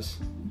bread does.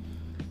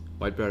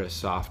 White bread is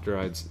softer,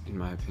 in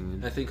my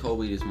opinion. I think whole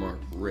wheat is more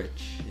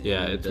rich.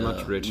 Yeah, in it's the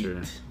much richer.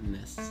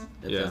 wheatness,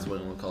 if Yeah. that's what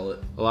you want to call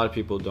it. A lot of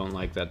people don't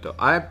like that though.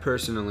 I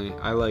personally,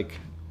 I like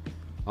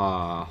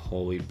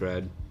whole wheat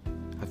bread.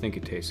 I think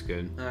it tastes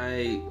good.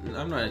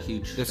 I'm not a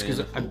huge That's fan because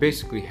of I whole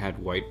basically had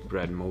white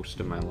bread most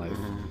of my life,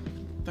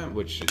 wheat.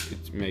 which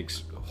it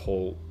makes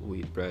whole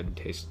wheat bread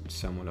taste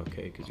somewhat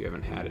okay because you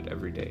haven't had it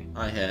every day.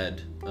 I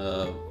had,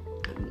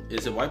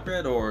 is it white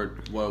bread or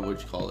what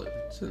would you call it?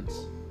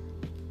 Since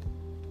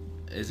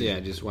is Yeah,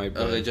 it, just white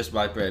bread. okay, just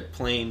white bread,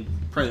 plain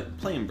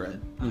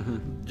bread,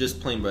 just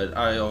plain bread.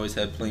 I always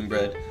had plain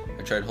bread.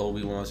 I tried whole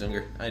wheat when I was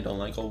younger. I don't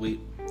like whole wheat.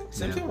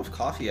 Same Yeah. thing with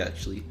coffee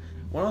actually.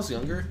 When I was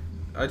younger,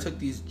 I took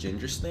these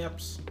ginger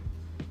snaps.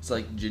 It's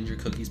like ginger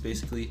cookies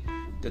basically.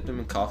 Dipped them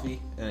in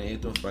coffee and I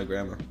ate them with my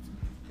grandma.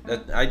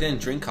 I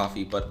didn't drink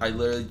coffee, but I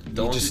literally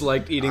don't. You just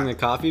liked eating the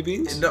coffee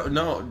beans?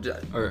 No.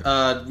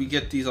 Or- We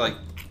get these like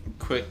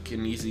quick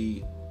and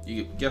easy.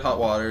 You get hot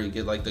water. You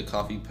get like the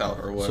coffee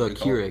powder or whatever. So a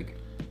Keurig.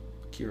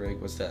 Keurig.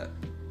 What's that?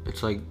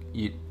 It's like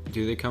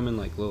do they come in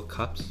like little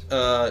cups?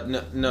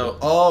 No.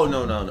 Oh,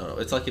 no.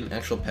 It's like an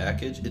actual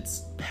package.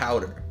 It's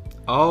powder.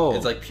 Oh.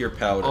 It's like pure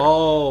powder.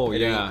 Oh,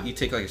 And yeah. You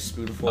take like a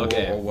spoonful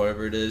Okay. or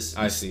whatever it is.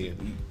 I see.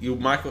 You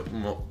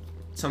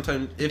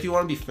sometimes if you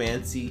want to be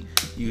fancy,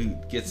 you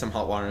get some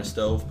hot water on a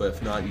stove. But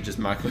if not, you just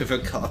microwave a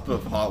cup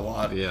of hot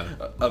water. Yeah.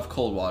 Of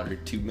cold water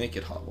to make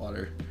it hot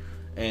water,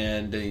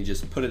 and then you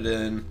just put it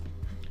in,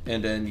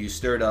 and then you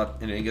stir it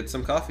up, and then you get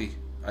some coffee.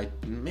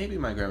 Maybe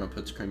my grandma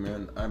puts creamer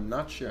in. I'm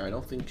not sure. I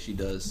don't think she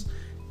does.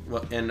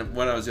 Well, and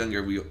when I was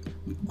younger, we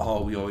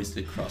always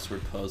did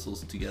crossword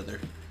puzzles together.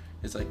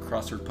 It's like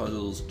crossword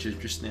puzzles,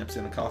 ginger snaps,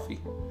 and a coffee.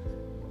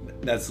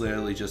 That's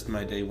literally just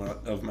my day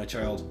of my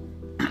child.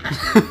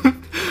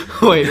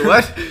 Wait,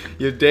 what?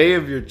 Your day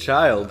of your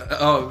child? I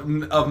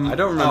don't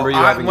remember you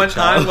having a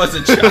child. When I was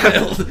a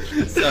child.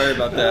 Sorry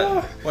about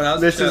that. When I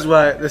was This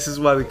is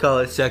why we call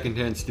it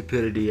secondhand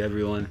stupidity,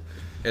 everyone.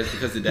 It's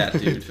because of that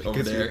dude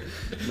over there.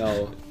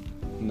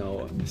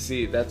 No.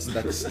 See, that's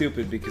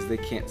stupid because they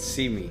can't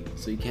see me,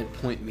 so you can't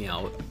point me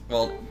out.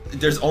 Well,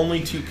 there's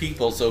only 2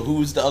 people, so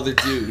who's the other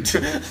dude?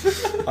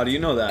 How do you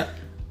know that?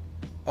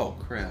 Oh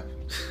crap.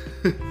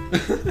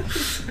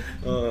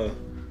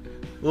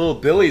 Little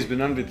Billy's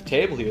been under the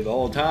table here the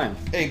whole time.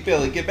 Hey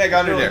Billy, get back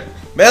under there.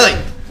 Billy!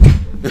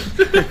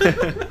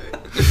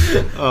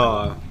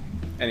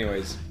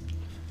 Anyways.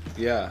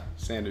 Yeah,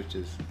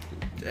 sandwiches.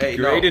 Hey,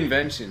 Great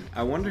invention.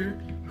 I wonder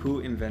who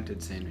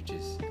invented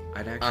sandwiches.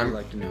 I'd actually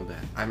like to know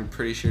that. I'm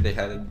pretty sure they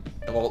had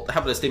well,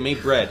 how about this? They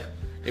made bread.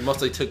 They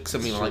mostly took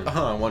something like,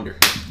 I wonder.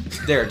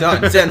 There,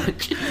 done.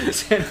 Sandwich.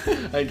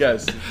 I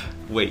guess.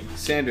 Wait,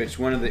 sandwich,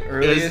 one of the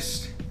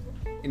earliest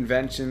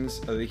inventions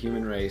of the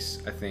human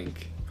race, I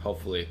think.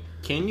 Hopefully.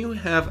 Can you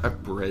have a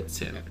bread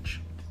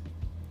sandwich?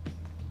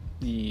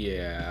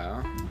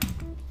 Yeah.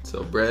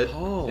 So bread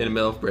in the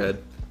middle of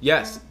bread.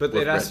 Yes, but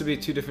it has bread. to be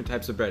 2 different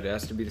types of bread. It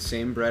has to be the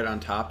same bread on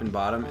top and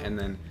bottom, and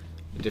then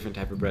a different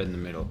type of bread in the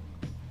middle.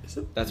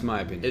 That's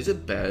my opinion. Is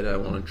it bad? I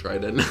want to try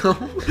that now.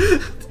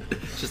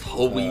 Just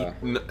whole wheat.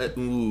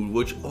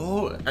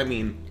 I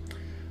mean,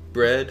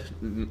 bread,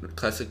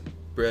 classic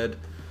bread,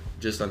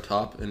 just on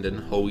top, and then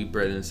whole wheat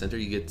bread in the center.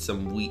 You get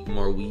some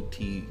more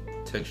wheaty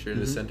texture in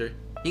the center.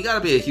 You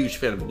gotta be a huge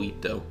fan of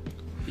wheat, though.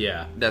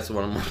 Yeah, that's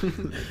what I'm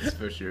on. That's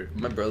for sure.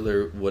 My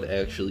brother would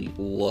actually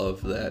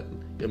love that.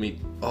 I mean,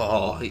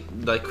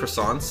 like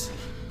croissants.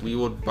 We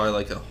would buy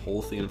like a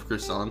whole thing of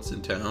croissants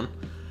in town,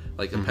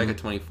 like a pack of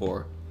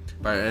 24.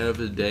 By the end of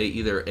the day,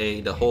 either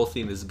A, the whole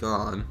thing is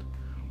gone,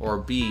 or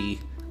B,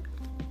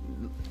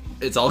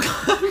 it's all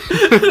gone.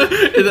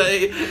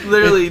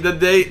 Literally,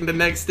 the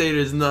next day,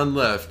 there's none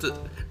left.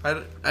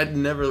 I'd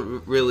never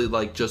really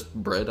like just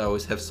bread. I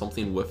always have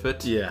something with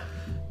it. Yeah.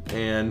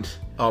 And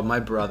my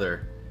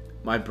brother,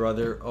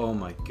 oh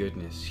my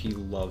goodness, he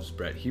loves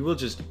bread. He will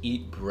just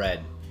eat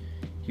bread.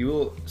 He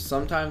will,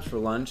 sometimes for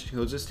lunch,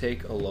 he'll just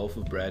take a loaf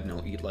of bread and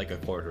he'll eat like a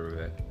quarter of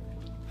it.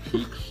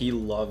 He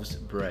loves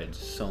bread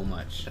so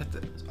much.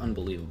 It's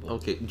unbelievable.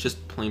 Okay,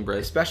 just plain bread.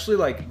 Especially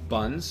like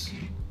buns,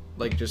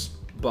 like just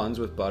buns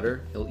with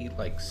butter. He'll eat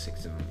like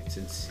 6 of them. It's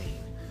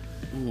insane.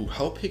 Ooh,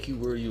 how picky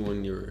were you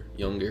when you were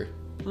younger?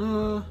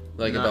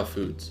 About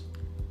foods?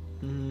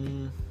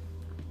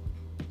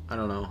 I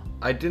don't know.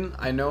 I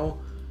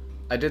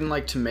didn't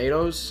like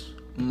tomatoes,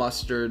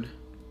 mustard,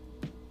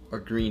 or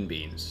green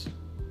beans.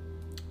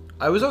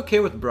 I was okay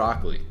with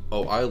broccoli.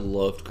 Oh, I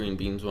loved green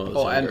beans when I was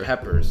younger. And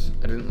peppers.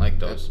 I didn't like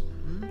those.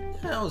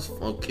 Yeah, I was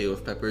okay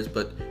with peppers,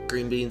 but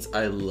green beans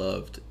I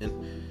loved.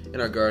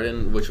 In our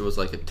garden, which was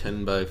like a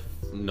 15 by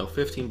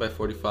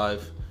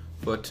 45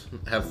 foot,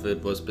 half of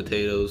it was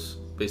potatoes,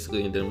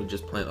 basically, and then we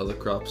just plant other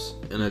crops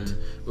in it.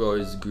 We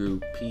always grew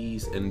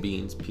peas and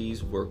beans.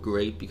 Peas were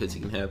great because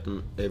you can have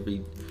them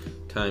every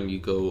time you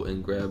go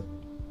and grab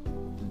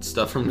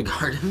stuff from the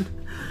garden.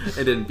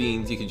 And then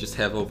beans you can just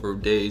have over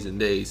days and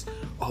days.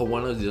 Oh,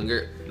 when I was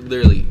younger,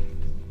 literally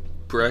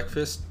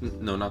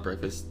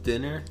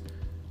dinner,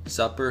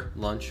 supper,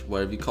 lunch,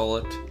 whatever you call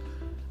it,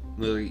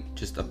 literally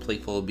just a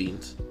plate full of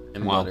beans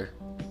and water.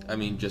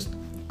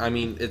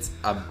 It's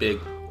a big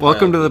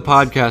Welcome to the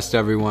podcast,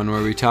 everyone,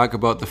 where we talk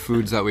about the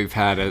foods that we've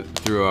had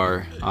through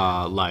our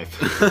life.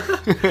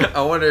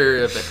 I wonder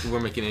if we're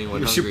making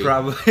anyone hungry.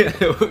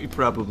 We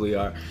probably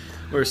are.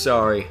 We're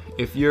sorry.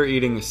 If you're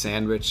eating a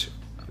sandwich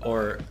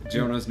or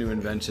Jonah's new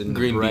invention,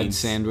 green bread beans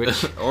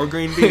sandwich. or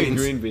green beans.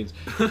 Green beans.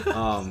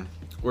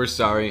 We're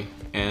sorry.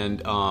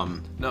 And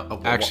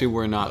actually,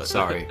 we're not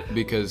sorry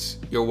because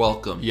you're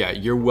welcome. Yeah,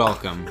 you're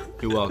welcome.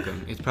 You're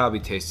welcome. It probably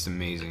tastes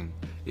amazing.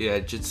 Yeah,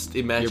 just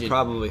imagine. You're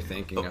probably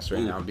thanking us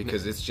right now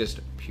because it's just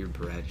pure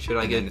bread.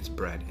 It's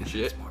bread.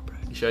 It's more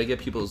bread. Should I get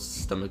people's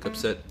stomach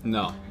upset?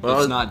 No,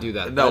 let's not do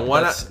that.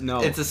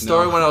 It's a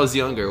story when I was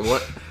younger.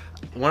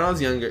 When I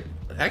was younger,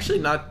 actually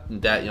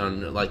not that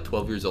young, like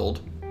 12 years old.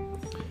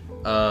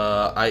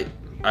 I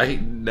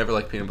never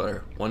liked peanut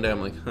butter. One day I'm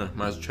like,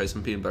 might as well try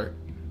some peanut butter.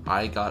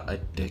 I got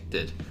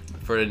addicted.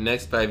 For the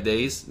next 5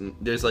 days,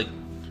 there's like,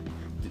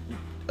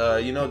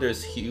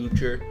 there's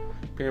huger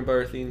peanut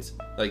butter things,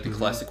 like the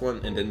classic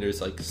one, and then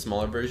there's like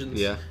smaller versions.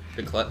 Yeah.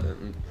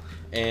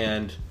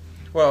 And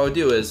what I would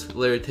do is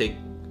literally take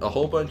a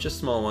whole bunch of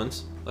small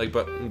ones,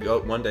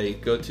 one day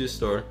go to the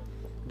store.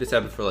 This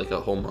happened for like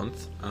a whole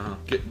month.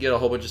 Get a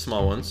whole bunch of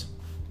small ones.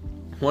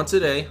 Once a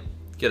day,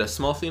 get a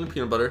small thing of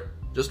peanut butter,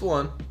 just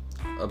one,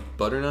 a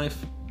butter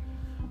knife,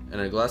 and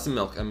a glass of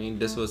milk. I mean,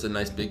 this was a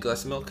nice big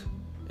glass of milk,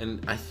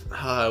 and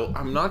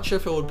I'm not sure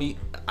if it would be.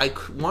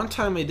 One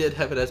time I did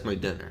have it as my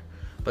dinner,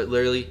 but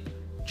literally,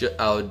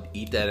 I would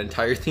eat that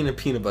entire thing of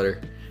peanut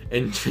butter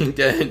and drink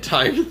that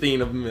entire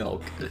thing of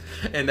milk,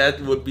 and that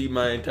would be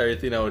my entire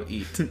thing I would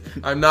eat.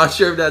 I'm not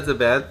sure if that's a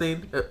bad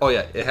thing. Oh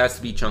yeah, it has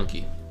to be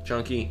chunky.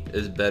 Chunky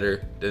is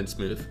better than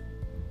smooth.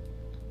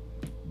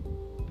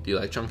 Do you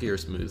like chunky or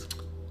smooth?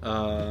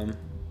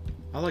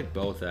 I like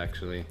both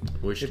actually.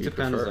 Which it do you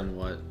depends prefer? on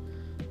what.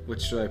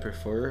 Which do I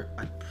prefer?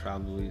 I'd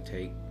probably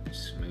take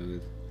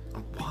smooth.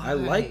 Why? I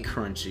like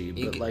crunchy,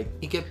 You but get, like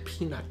you get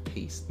peanut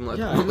taste. Like,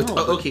 Yeah, I know,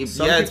 but okay,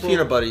 some yeah, it's people-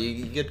 peanut butter.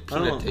 You get I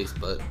don't peanut know. taste,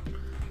 but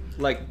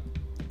like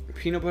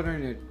peanut butter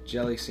in a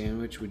jelly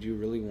sandwich. Would you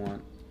really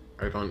want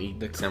I don't eat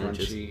the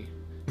sandwiches. crunchy?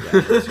 Yeah,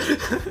 that's true.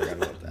 I forgot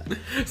about that.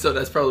 So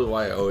that's probably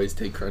why I always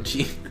take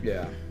crunchy.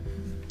 Yeah,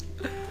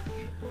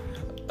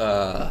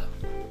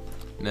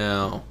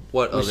 Now,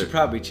 what we other? should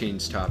probably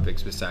change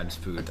topics besides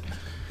food.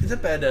 Is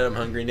it bad that I'm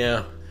hungry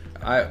now?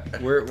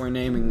 We're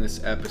naming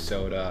this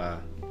episode.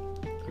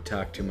 We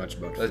talk too much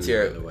about food. Let's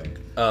hear by it. the way.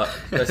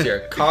 Let's hear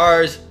it.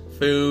 Cars,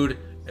 food,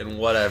 and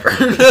whatever.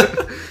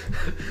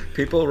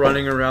 People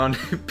running around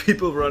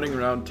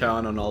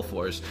town on all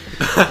fours.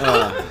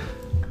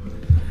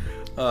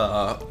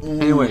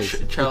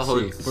 Anyways,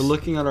 childhood. let's see. We're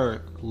looking at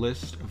our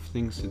list of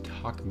things to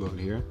talk about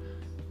here.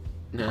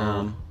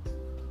 No.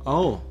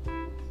 Oh,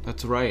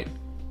 that's right.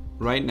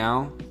 Right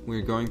now,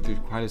 we're going through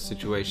quite a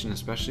situation,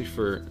 especially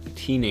for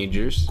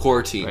teenagers.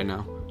 Quarantine. Right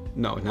now.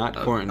 No, not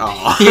quarantine.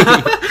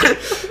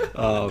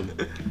 Oh.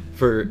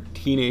 For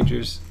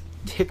teenagers,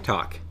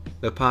 TikTok,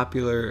 the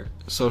popular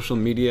social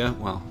media.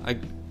 Well,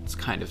 it's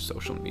kind of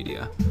social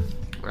media.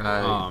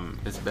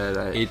 It's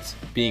bad. It's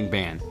being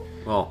banned.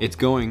 well, It's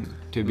going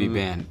to be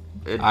banned,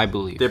 I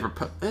believe,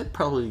 it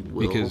probably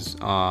will. because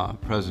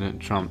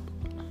President Trump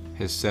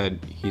has said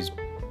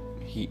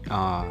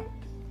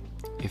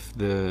if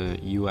the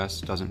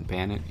U.S. doesn't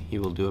ban it, he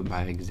will do it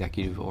by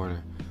executive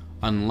order,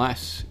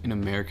 unless an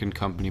American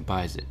company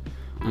buys it.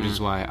 Which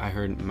is why I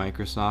heard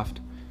Microsoft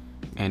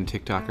and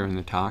TikTok are in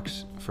the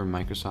talks for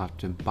Microsoft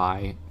to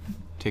buy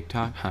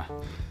TikTok.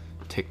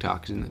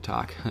 TikTok's in the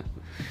talk.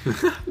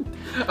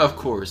 Of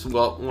course.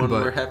 Well, when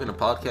But- we're having a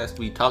podcast,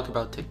 we talk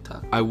about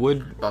TikTok. I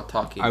would About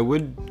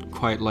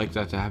quite like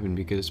that to happen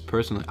because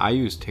personally, I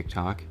use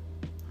TikTok.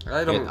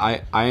 I don't.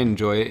 I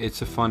enjoy it.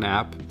 It's a fun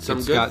app. Some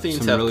It's good got things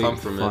some have really come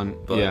from fun,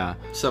 it, but yeah.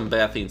 some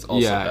bad things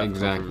also Yeah, have come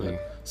exactly. from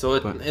it. So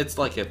But- it's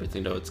like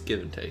everything, though. It's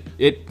give and take.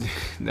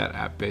 That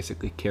app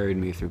basically carried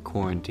me through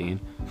quarantine.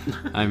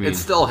 I mean, It's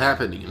still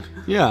happening.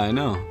 yeah, I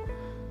know.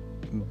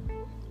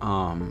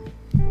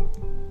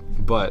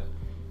 But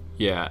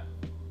yeah,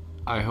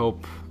 I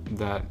hope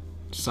that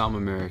some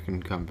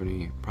American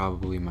company,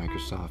 probably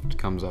Microsoft,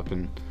 comes up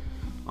and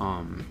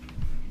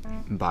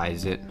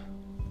buys it,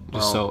 just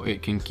Well- so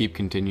it can keep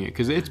continuing.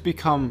 Because it's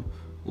become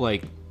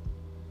like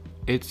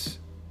it's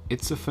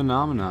a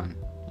phenomenon.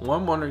 What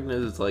I'm wondering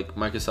is, like,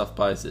 Microsoft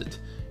buys it.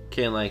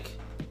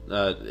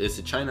 Is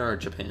it China or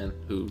Japan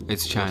who?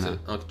 It's owns China. it?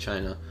 Okay,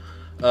 China.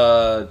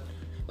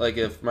 Like,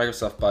 if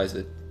Microsoft buys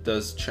it,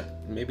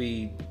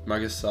 maybe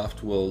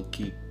Microsoft will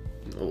keep?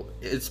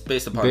 It's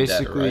based upon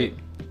Basically, data,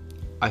 right?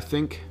 I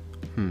think.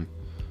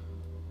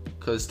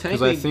 Because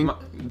Because I think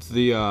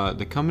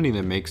the company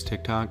that makes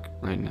TikTok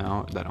right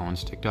now, that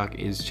owns TikTok,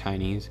 is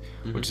Chinese,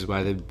 which is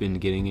why they've been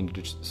getting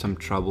into some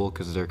trouble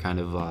because they're kind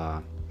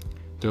of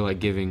they're like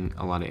giving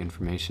a lot of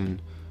information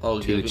to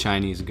the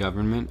Chinese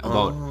government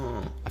about.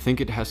 I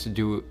think it has to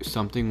do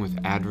something with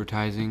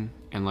advertising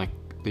and like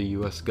the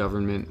U.S.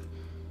 government's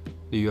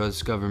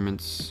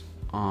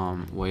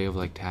way of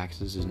like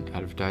taxes and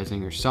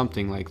advertising or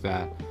something like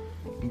that.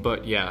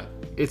 But yeah,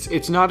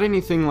 it's not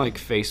anything like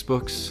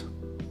Facebook's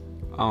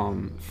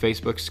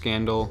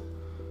scandal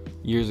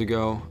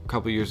a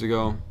couple years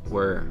ago,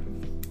 where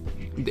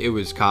it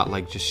was caught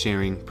like just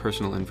sharing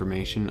personal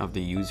information of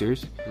the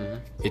users.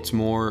 It's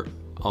more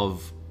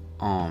of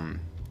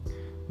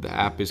the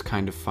app is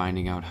kind of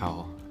finding out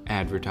how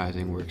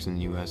advertising works in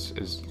the US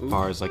as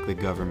far as like the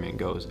government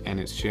goes, and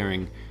it's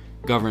sharing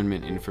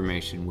government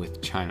information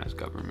with China's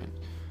government,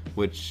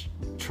 which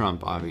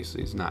Trump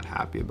obviously is not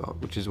happy about,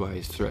 which is why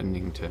he's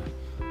threatening to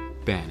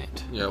ban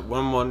it. Yeah, what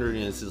I'm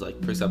wondering is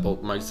like, for example,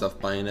 Microsoft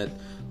buying it.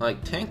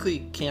 Like, technically,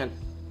 can't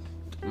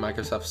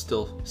Microsoft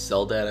still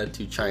sell data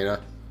to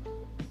China?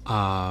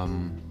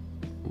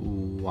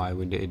 Why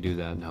would they do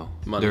that? No,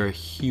 Money. they're a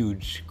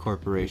huge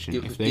corporation.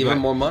 Even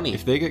more money.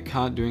 If they get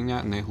caught doing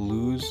that and they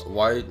lose,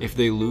 Why? if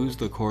they lose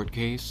the court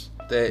case,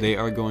 they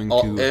are going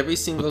to every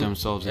single- put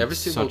themselves in every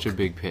single- such a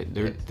big pit.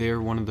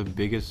 They're one of the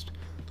biggest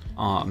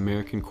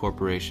American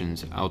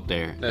corporations out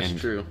there. That's and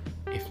true.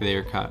 If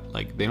they're caught,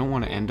 like, they don't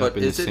want to end But up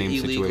in the is it same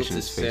illegal situation to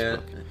as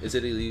Facebook. Is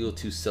it illegal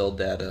to sell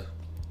data?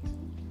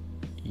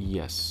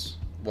 Yes.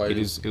 Why It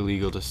do- is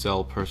illegal to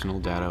sell personal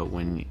data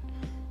when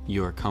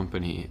your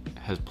company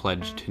has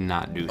pledged to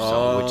not do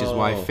so, which is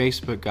why Oh.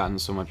 Facebook got in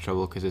so much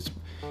trouble, because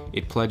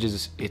it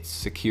pledges its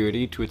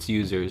security to its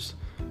users,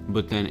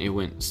 but then it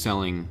went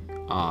selling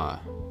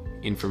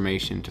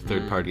information to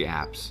third-party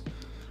apps.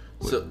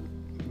 So,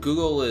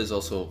 Google is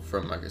also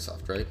from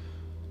Microsoft, right?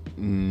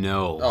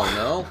 No. Oh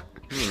no.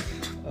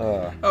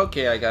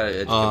 Okay, I gotta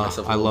educate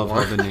myself a I little love more.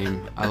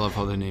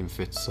 how the name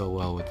fits so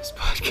well with this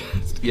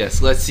podcast.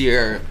 Yes, let's see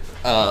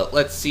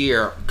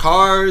your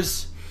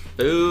cars,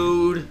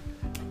 food,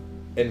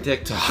 and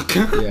TikTok.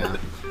 Yeah,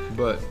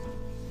 but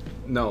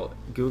no,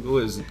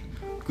 Google.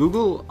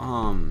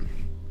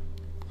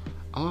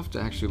 I'll have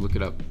to actually look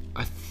it up.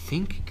 I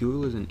think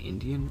Google is an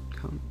Indian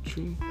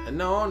country.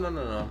 No.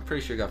 I'm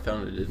pretty sure it got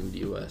founded in the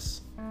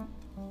U.S.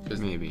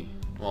 Maybe.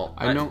 Well,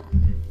 I know.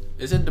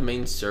 Isn't the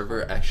main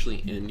server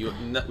actually in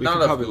U.S.? We can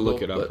probably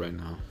look it up right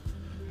now.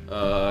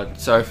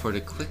 Sorry for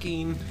the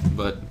clicking,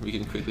 but we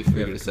can quickly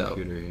figure this out.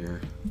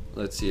 Here.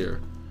 Let's see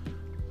here.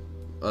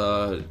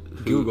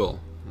 Google.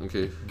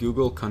 Okay.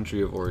 Google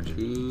country of origin.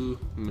 Who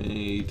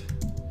made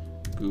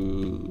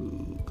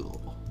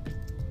Google?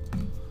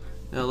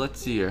 Now let's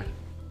see here.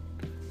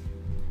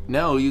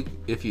 No,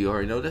 if you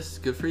already know this,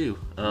 good for you.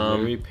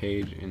 Larry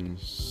Page and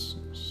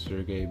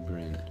Sergey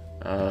Brin.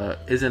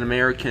 Is an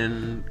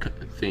American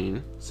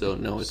thing, so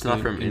no, it's not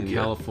from in India.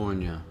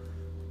 California.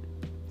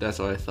 That's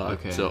what I thought.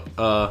 Okay. So,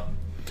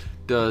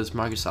 does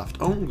Microsoft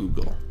own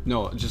Google?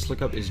 No, just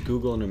look up. Is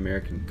Google an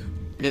American company?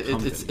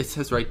 It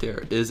says right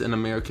there. Is an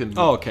American.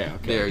 Oh, okay.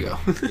 There you go.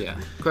 Yeah.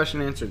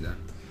 Question answered then.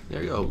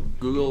 There you go.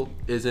 Google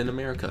is in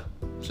America.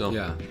 So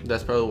yeah,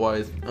 that's probably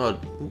why.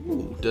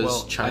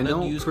 Does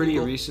China use pretty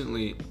Google?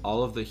 recently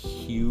all of the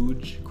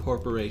huge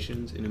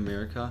corporations in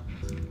America?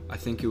 I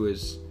think it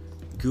was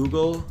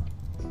Google,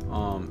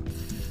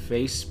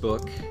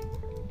 Facebook,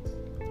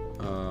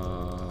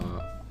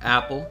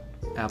 Apple.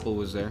 Apple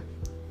was there,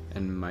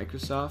 and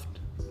Microsoft,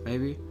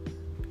 maybe.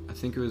 I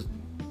think it was,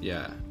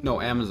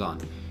 Amazon.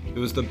 It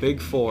was the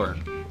big four.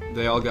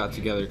 They all got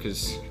together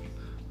because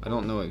I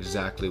don't know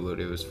exactly what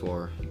it was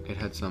for. It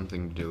had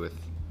something to do with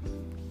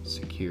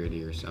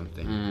security or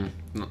something.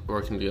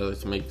 Working together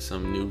to make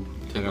some new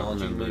technology. I don't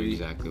remember maybe.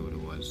 exactly what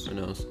it was. Who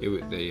knows?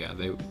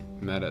 They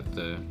met at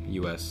the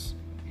U.S.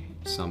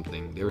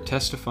 something. They were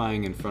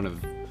testifying in front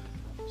of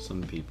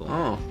some people.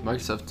 Oh,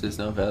 Microsoft is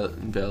now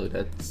valued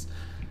at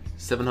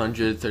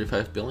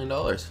 $735 billion.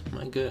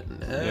 My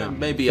goodness.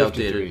 Maybe 53.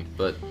 outdated,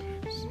 but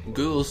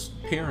Google's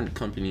parent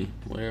company,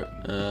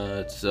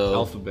 so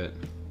Alphabet.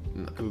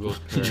 Google's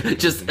parent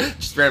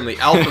just randomly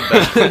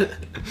Alphabet.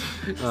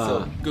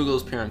 So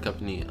Google's parent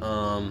company.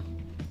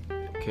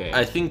 Okay.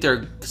 I think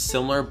they're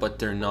similar, but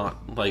they're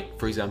not. Like,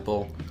 for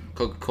example,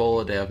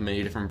 Coca-Cola, they have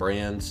many different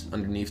brands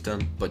underneath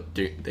them, but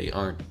they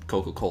aren't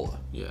Coca-Cola.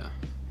 Yeah.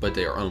 But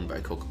they are owned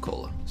by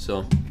Coca-Cola.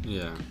 So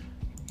yeah.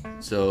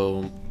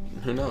 So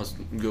who knows?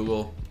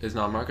 Google is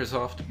not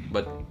Microsoft,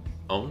 but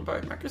owned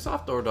by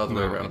Microsoft, or the other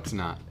way around? It's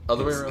not.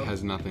 Other way around? It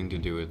has nothing to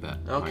do with that.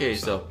 Okay, Microsoft.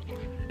 so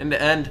in the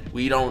end,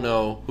 we don't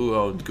know who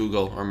owns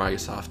Google or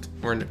Microsoft.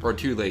 We're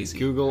too lazy.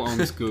 Google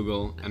owns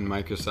Google and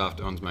Microsoft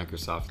owns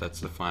Microsoft. That's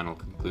the final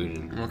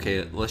conclusion.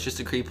 Okay, let's just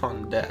agree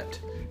upon that.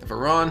 If we're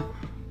wrong,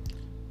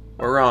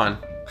 we're wrong.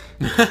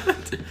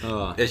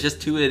 It's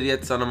just two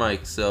idiots on a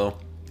mic, so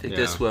take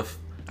this with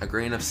a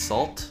grain of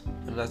salt,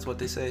 if that's what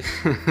they say.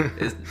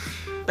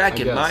 Back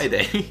in my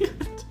day.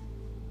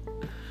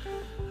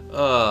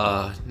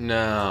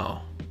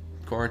 No.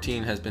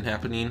 Quarantine has been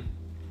happening,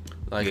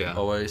 like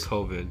always.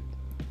 COVID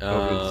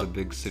is a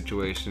big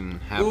situation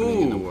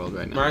happening in the world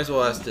right now. Might as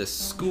well ask this.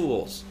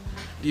 Schools.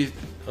 Might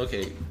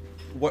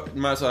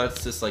as well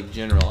ask this, like,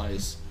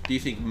 generalize. Do you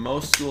think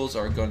most schools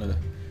are gonna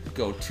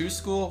go to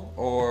school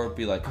or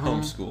be like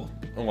homeschool?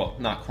 Well,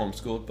 not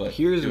homeschooled, but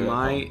here's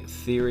my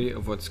theory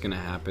of what's gonna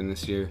happen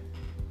this year.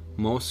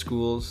 Most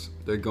schools,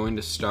 they're going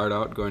to start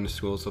out going to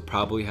schools. They'll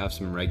probably have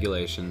some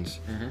regulations.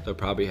 They'll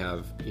probably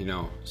have,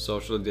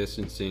 social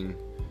distancing.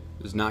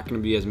 There's not going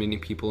to be as many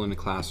people in the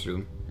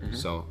classroom.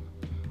 So,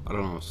 I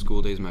don't know,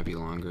 school days might be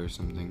longer or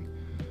something.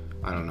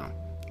 I don't know.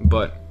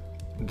 But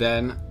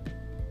then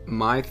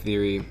my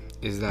theory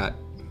is that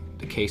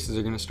the cases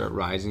are going to start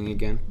rising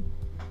again.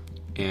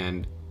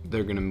 And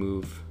they're going to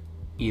move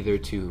either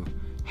to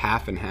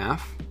half and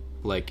half,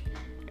 like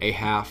a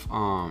half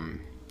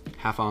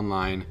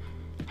online,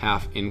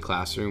 half in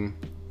classroom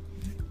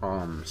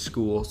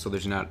school, so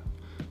there's not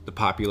the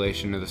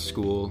population of the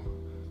school,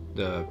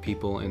 the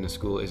people in the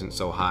school isn't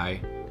so high,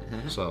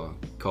 so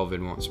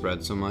COVID won't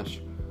spread so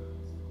much.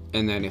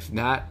 And then if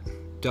that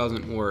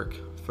doesn't work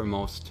for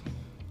most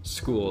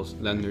schools,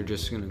 then they're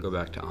just going to go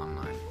back to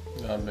online.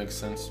 That makes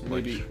sense.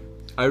 Maybe.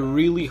 I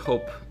really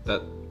hope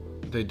that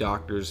the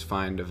doctors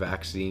find a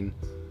vaccine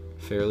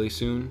fairly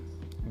soon,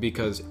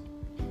 because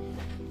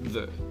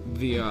the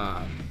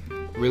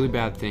really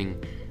bad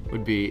thing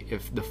would be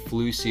if the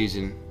flu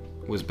season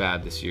was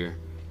bad this year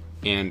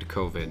and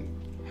COVID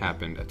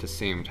happened at the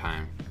same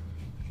time.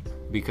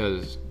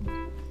 Because,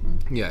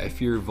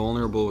 if you're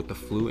vulnerable with the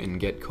flu and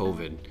get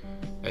COVID,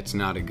 it's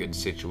not a good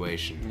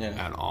situation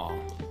at all.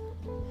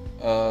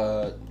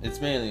 It's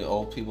mainly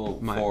old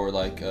people for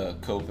like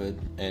COVID,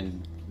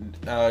 and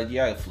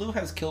flu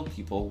has killed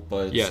people,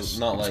 but it's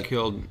not like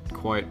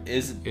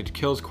it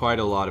kills quite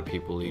a lot of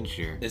people each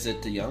year. Is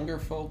it the younger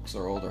folks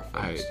or older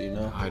folks? Do you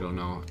know? I don't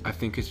know. I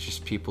think it's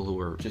just people who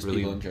are just really,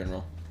 people in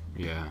general.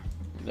 Yeah,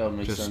 that would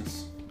make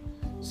sense.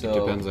 So it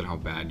depends on how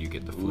bad you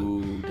get the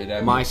flu.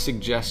 Ooh, my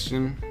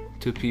suggestion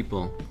to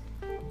people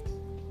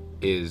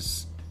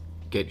is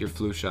get your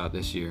flu shot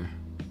this year.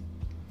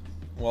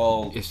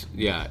 Well,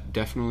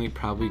 definitely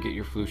probably get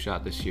your flu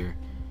shot this year,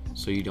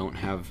 so you don't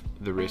have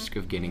the risk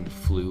of getting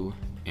flu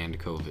and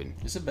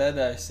COVID. Is it bad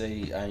that I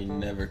say I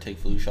never take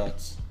flu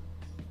shots?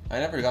 I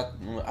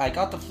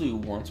got the flu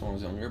once when I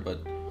was younger,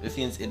 but the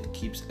thing is, it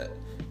keeps whatever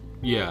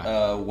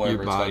your body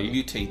it's called,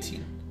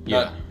 mutating.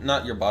 Yeah.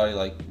 Not your body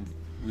like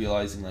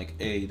realizing like,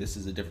 hey, this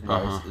is a different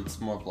virus. It's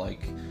more of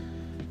like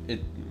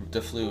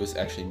the flu is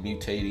actually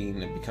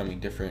mutating and becoming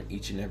different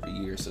each and every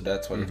year, so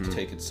that's why you have to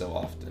take it so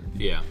often.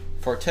 Yeah.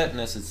 For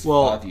tetanus, it's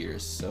 5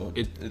 years, so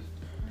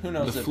who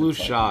knows? The flu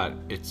shot,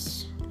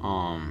 it's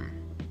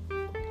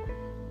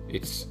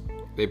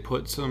they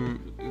put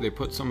some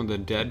of the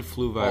dead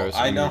flu virus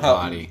in your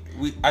body.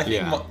 I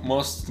think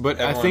most. But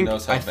everyone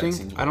knows how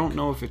vaccines I don't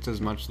know if it's as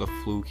much the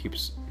flu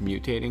keeps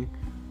mutating,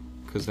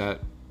 because that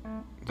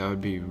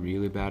would be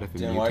really bad if it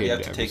then mutated. Why do you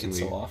have to every take it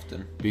so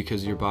often?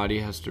 Because your body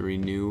has to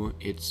renew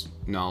its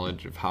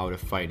knowledge of how to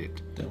fight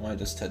it. Then why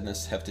does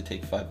tetanus have to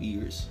take 5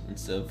 years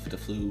instead of the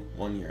flu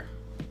 1 year?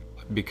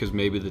 Because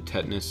maybe the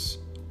tetanus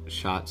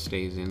shot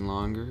stays in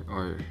longer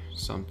or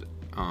something.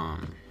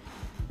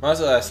 Might as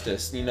well ask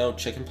this. You know,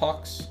 chicken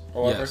pox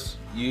or whatever? Yes.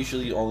 You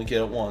usually only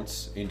get it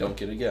once and you don't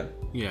get it again.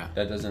 Yeah.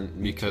 That doesn't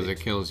mutate. Because it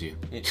kills you.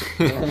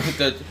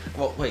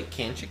 Well, wait,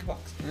 can chicken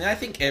pox? I mean, I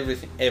think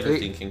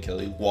everything can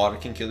kill you. Water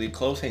can kill you.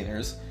 Clothes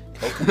hangers,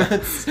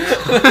 coconuts.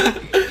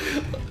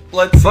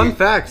 Let's see. Fun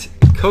fact: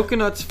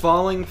 coconuts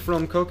falling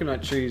from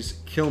coconut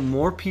trees kill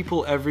more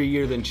people every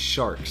year than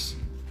sharks.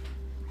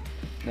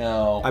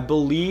 No. I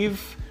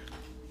believe.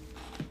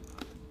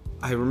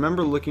 I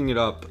remember looking it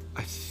up.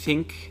 I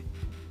think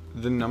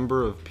the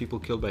number of people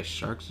killed by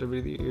sharks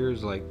every year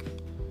is like,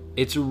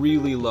 it's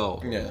really low.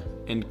 Yeah.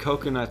 And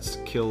coconuts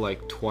kill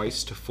like 2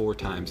 to 4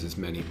 times as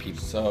many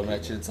people. So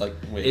imagine it's like,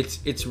 wait.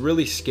 It's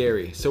really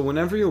scary. So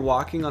whenever you're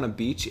walking on a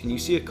beach and you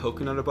see a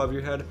coconut above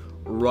your head,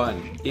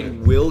 run. It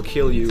will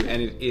kill you,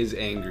 and it is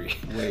angry.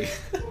 Wait.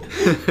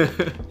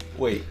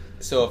 Wait.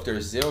 So if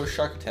there's 0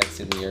 shark attacks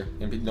in the year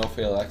and no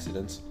fatal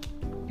accidents,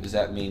 does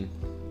that mean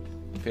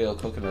fatal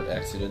coconut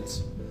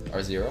accidents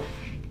are 0?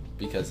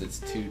 Because it's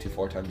 2 to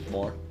 4 times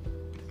more?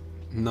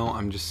 No,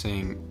 I'm just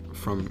saying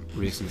from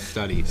recent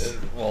studies.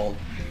 Well,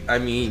 I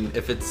mean,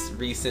 if it's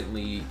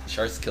recently,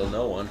 sharks kill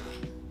no one.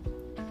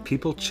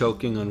 People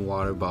choking on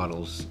water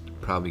bottles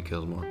probably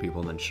kills more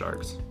people than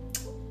sharks.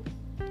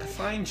 I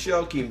find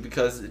choking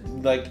because,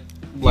 like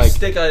you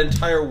stick an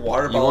entire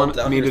water bottle down your throat.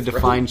 You want me to throat.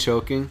 define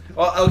choking?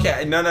 Well,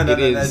 okay, no.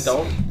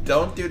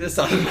 Don't do this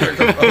on the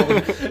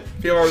microphone.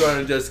 People are going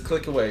to just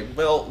click away.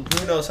 Well,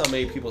 who knows how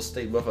many people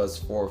stayed with us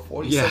for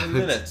 47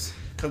 minutes.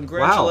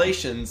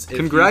 Congratulations. Wow.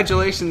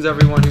 Congratulations,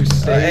 everyone who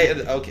stayed.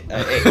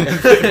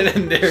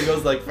 And there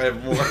goes like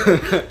 5 more.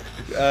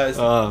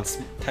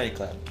 Tiny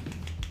clap.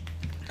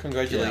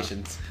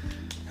 Congratulations.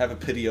 Have a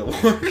pity award.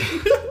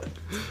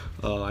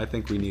 Oh, I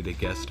think we need a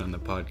guest on the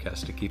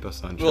podcast to keep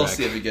us on track. We'll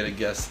see if we get a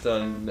guest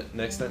on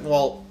next time.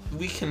 Well,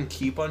 we can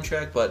keep on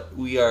track, but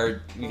we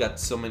got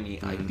so many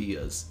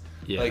ideas.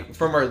 Yeah. Like,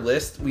 from our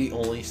list, we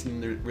only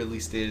really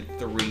stated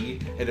 3,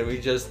 and then we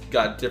just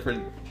got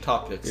different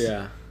topics.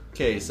 Yeah.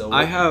 Okay, so...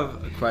 I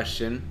have a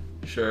question.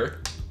 Sure.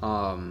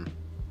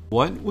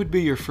 What would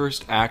be your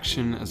first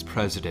action as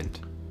president?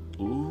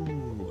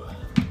 Ooh.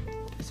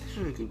 That's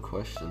actually a good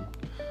question.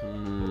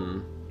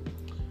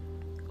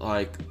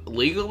 Like,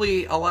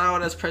 legally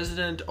allowed as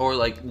president, or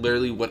like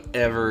literally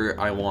whatever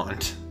I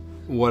want?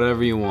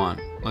 Whatever you want.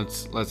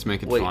 Let's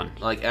make it fun.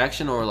 Like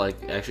action, or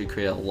like actually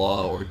create a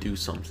law or do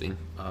something?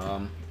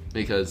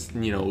 Because,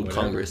 whatever.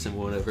 Congress and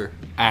whatever.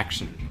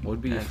 Action. What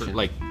would be your first,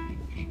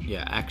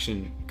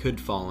 action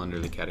could fall under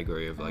the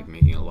category of like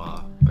making a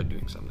law or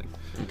doing something.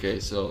 Okay,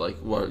 so like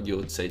what you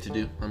would say to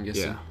do, I'm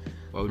guessing. Yeah.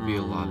 What would be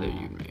a law that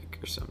you'd make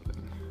or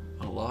something?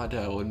 A law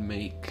that I would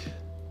make.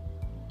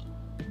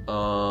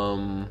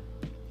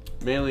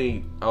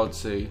 Mainly, I would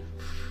say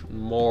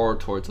more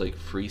towards like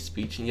free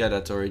speech. Yeah,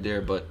 that's already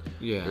there, but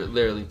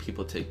literally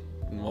people take.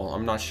 Well,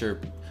 I'm not sure.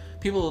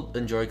 People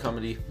enjoy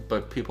comedy,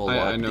 but people a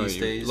lot these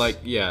days.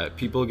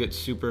 People get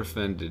super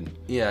offended.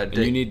 Yeah, and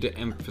you need to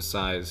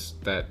emphasize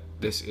that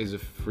this is a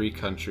free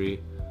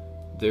country.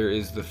 There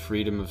is the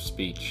freedom of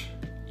speech.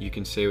 You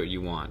can say what you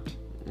want.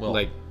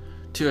 Well,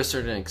 to a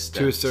certain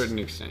extent. To a certain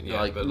extent,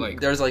 yeah. But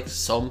there's like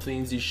some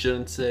things you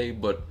shouldn't say,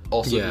 but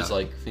also there's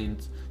like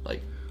things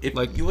like if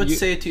you would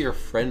say it to your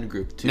friend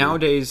group too.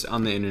 Nowadays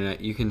on the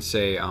internet, you can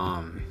say,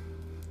 "I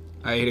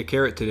ate a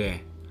carrot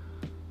today,"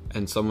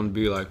 and someone would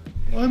be like,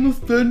 "I'm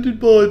offended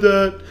by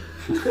that."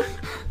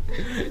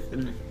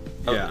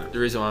 The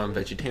reason why I'm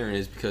vegetarian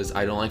is because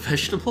I don't like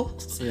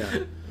vegetables.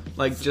 Yeah.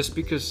 Like, just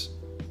because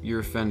you're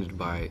offended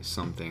by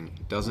something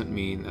doesn't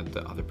mean that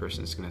the other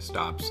person is going to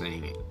stop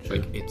saying it. Sure.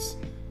 Like,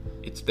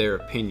 it's their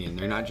opinion.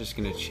 They're not just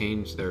going to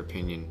change their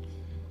opinion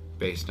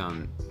based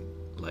on,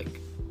 like,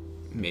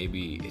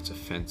 maybe it's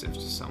offensive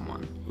to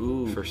someone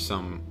for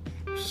some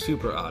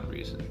super odd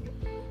reason.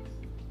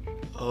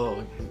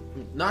 Oh,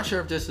 not sure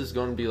if this is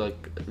going to be,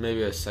 like,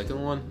 maybe a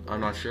second one. I'm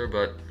not sure,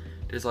 but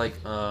there's, like,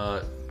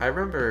 I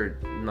remember,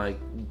 like,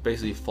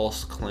 basically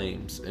false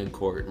claims in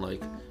court,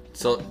 like,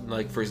 so,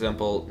 like, for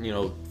example,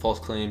 false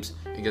claims,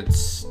 it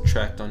gets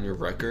tracked on your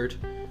record,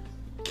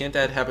 can't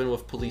that happen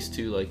with police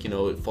too? Like,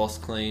 it false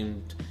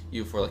claimed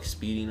you for like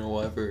speeding or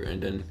whatever,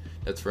 and then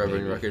that's forever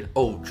in your record.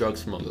 Oh, drug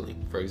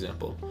smuggling, for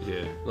example.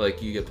 Yeah.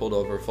 Like, you get pulled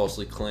over,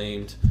 falsely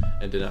claimed,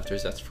 and then after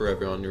that's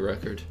forever on your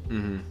record.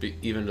 Mm-hmm.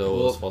 Even though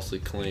it was falsely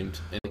claimed.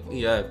 And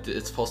yeah,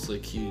 it's falsely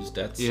accused.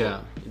 That's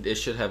it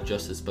should have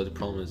justice, but the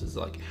problem is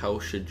like, how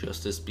should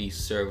justice be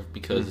served?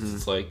 Because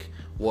it's like,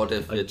 what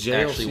if it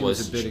actually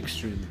was a bit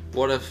extreme?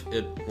 What if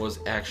it was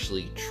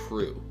actually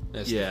true?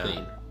 That's the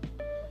thing.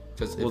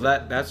 Well,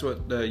 that's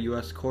what the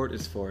U.S. court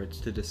is for. It's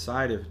to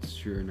decide if it's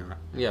true or not.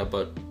 Yeah,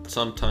 but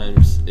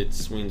sometimes it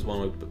swings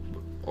one way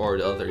or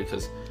the other.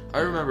 Because I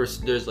remember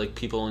there's like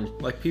people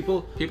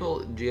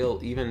in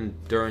jail even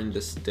during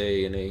this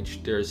day and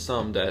age. There's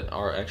some that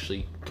are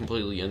actually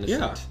completely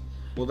innocent. Yeah.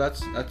 Well,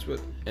 that's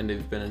what. And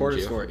they've been in court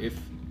jail. Is for.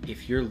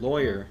 If your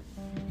lawyer,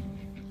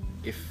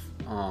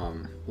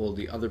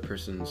 the other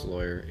person's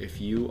lawyer, if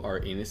you are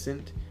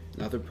innocent,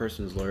 another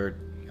person's lawyer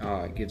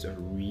gives a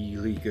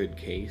really good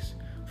case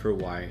for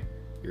why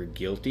you're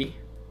guilty,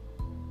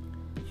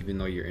 even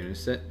though you're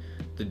innocent,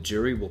 the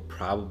jury will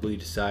probably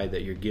decide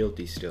that you're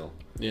guilty still.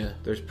 Yeah.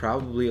 There's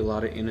probably a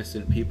lot of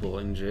innocent people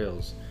in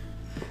jails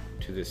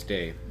to this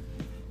day.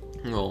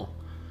 Well,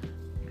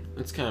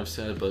 it's kind of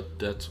sad, but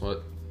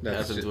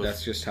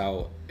that's just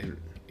how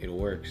it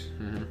works.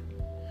 Mm-hmm.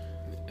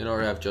 In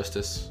order to have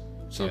justice,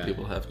 some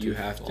people have to.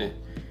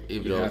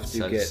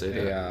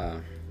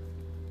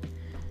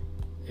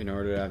 In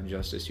order to have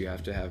justice, you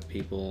have to have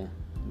people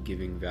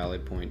giving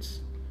valid points.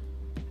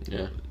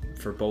 Yeah.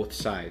 For both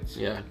sides.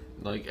 Yeah,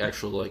 like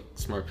actual like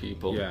smart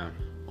people. Yeah.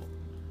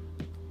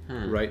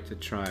 Right to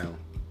trial.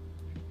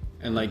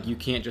 And like, you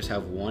can't just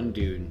have one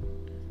dude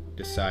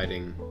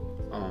deciding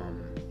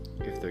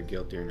if they're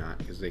guilty or not,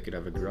 because they could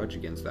have a grudge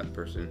against that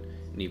person,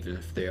 and even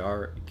if they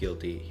are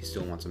guilty, he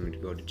still wants them to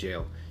go to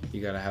jail.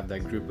 You gotta have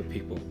that group of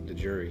people, the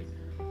jury.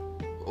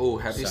 Oh,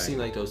 have you seen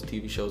like those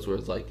TV shows where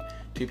it's like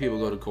two people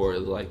go to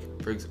court, like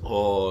for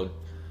example,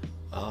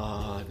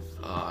 I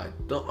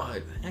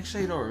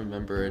don't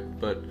remember it,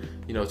 but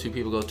two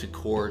people go to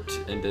court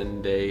and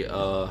then they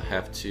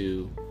have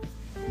to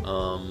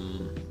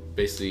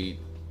basically,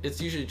 it's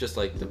usually just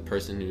like the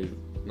person who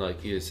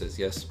like either says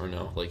yes or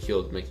no, like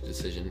he'll make the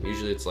decision.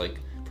 Usually it's like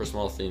for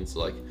small things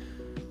like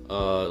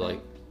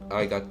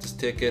I got this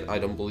ticket, I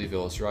don't believe it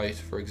was right,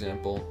 for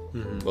example.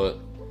 Mm-hmm. But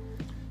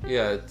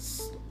yeah,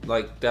 it's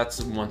like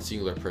that's one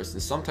singular person.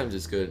 Sometimes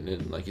it's good,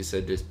 and like you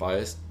said, there's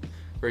bias.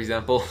 For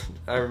example,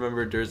 I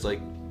remember there's like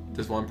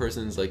this one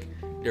person's like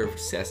they're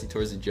sassy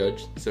towards the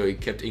judge, so he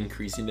kept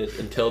increasing it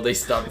until they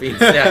stopped being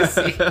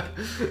sassy.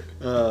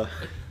 But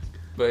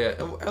yeah,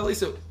 at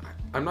least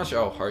I'm not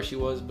sure how harsh he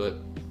was, but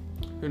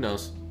who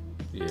knows?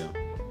 Yeah.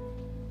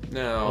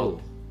 Now,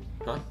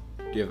 huh?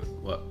 Do you have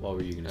what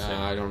were you gonna say?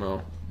 I don't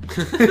know.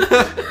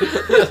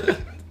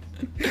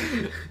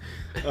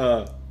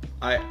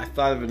 I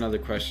thought of another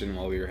question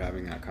while we were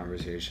having that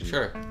conversation.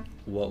 Sure.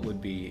 What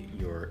would be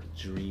your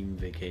dream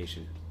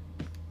vacation?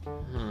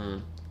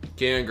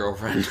 Getting a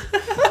girlfriend.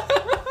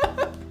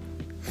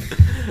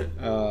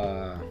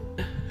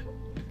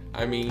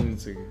 I mean,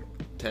 it's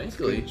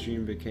technically, a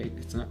dream vacation.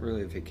 It's not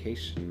really a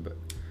vacation, but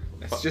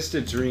it's just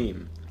a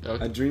dream.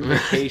 Okay. A dream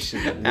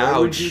vacation. Where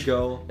would you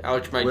go?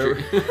 Ouch, my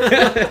dream.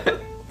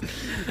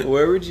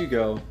 Where would you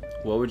go?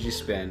 What would you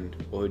spend?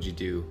 What would you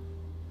do?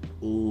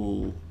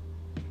 Ooh.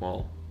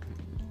 Well,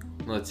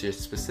 let's hear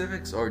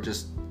specifics or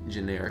just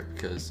generic,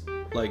 because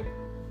like,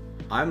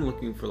 I'm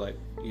looking for like,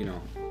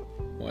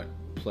 what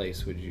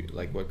place would you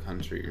like? What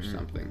country or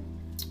something?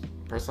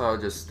 Personally,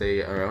 I'll just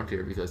stay around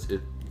here because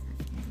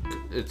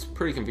it's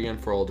pretty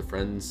convenient for all the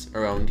friends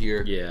around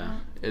here. Yeah.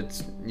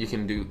 You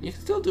can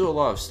still do a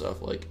lot of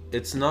stuff. Like,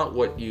 it's not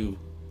what you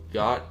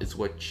got, it's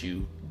what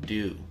you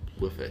do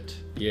with it.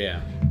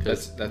 Yeah.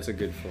 That's a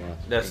good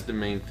philosophy. That's the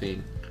main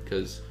thing,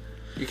 because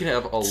you can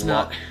have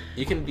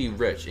you can be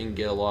rich and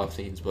get a lot of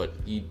things, but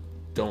you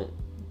don't.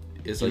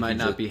 You might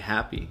not be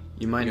happy.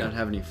 You might not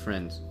have any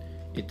friends.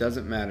 It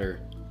doesn't matter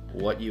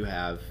what you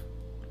have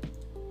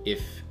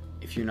if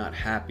you're not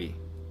happy.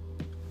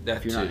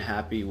 If you're not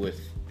happy with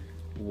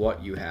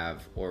what you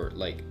have, or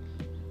like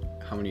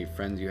how many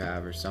friends you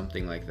have or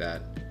something like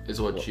that,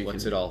 is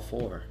what's it all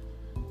for?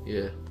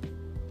 Yeah.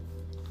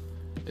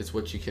 It's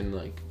what you can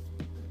like.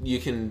 You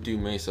can do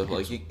many stuff.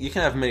 Like you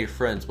can have many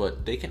friends,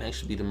 but they can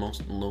actually be the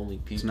most lonely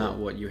people. It's not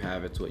what you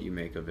have; it's what you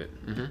make of it.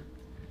 Mm-hmm.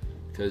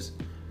 Because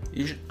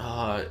you should.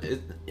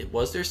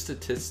 Was there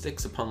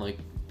statistics upon like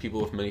people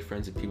with many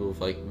friends and people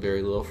with like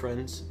very little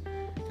friends?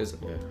 Because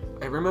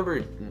I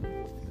remember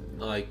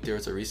like there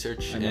was a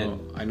research.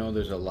 I know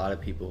there's a lot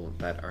of people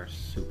that are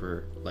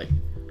super like.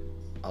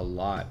 A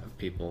lot of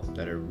people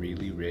that are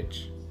really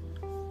rich,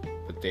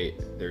 but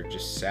they're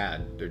just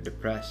sad. They're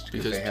depressed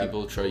because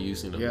people try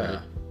using them.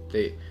 Yeah,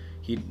 right?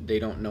 They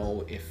don't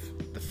know if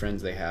the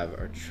friends they have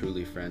are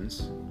truly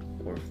friends,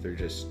 or if they're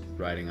just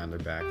riding on their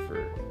back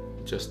for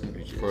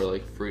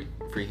like free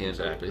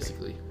handout,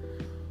 basically.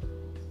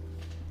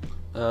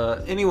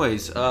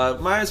 Anyways,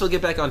 might as well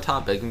get back on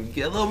topic and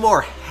get a little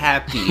more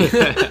happy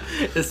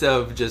instead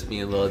of just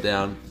being a little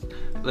down.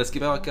 let's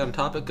get back on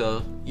topic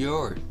of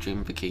your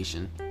dream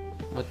vacation.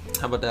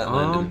 How about that,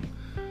 Landon?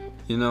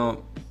 You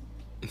know,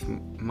 if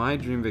my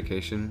dream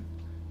vacation,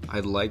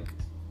 I'd like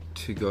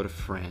to go to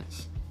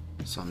France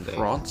someday.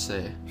 France.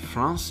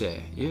 France,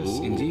 yes,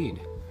 Ooh. indeed.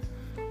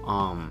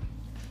 I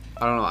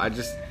don't know.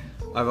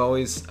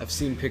 I've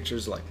seen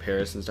pictures like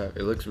Paris and stuff.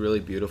 It looks really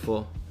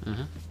beautiful.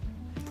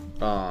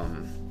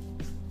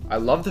 I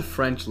love the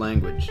French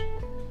language.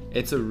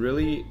 It's a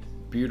really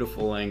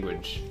beautiful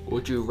language.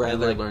 Would you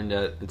rather learn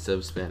that instead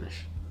of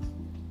Spanish?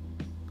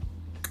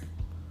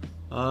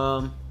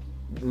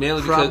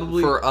 Mainly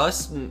Probably. because for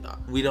us,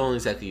 we don't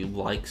exactly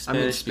like Spanish.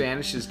 I mean,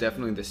 Spanish is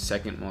definitely the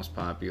second most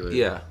popular.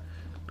 Yeah.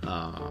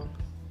 Uh,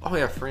 Oh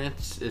yeah,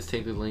 France is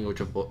technically the language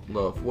of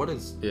love. What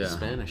is Yeah.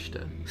 Spanish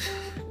then?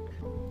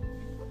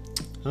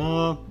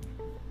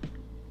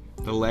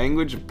 the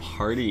language of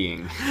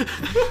partying.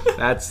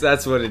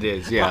 that's what it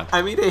is. Yeah.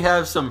 I mean, they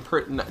have some.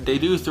 They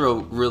do throw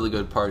really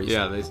good parties.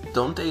 Yeah.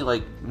 Don't they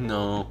like?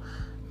 No.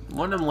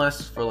 One of them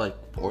lasts for like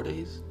 4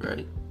 days,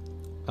 right?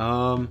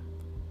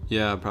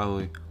 Yeah,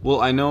 probably.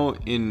 Well, I know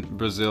in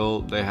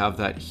Brazil they have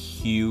that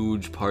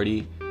huge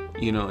party.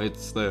 You know,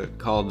 it's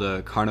called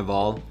the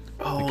Carnival.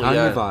 Oh, the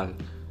Carnival.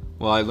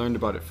 Well, I learned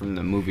about it from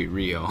the movie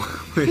Rio.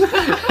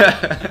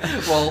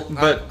 Well,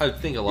 but I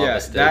think a lot of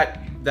us did.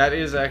 that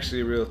is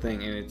actually a real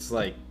thing, and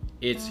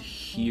it's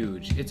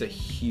huge. It's a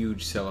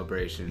huge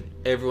celebration.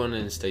 Everyone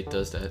in the state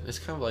does that. It's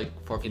kind of like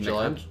 4th of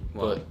July,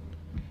 but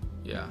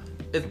yeah,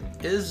 it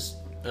is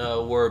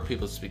where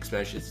people speak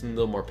Spanish. It's a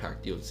little more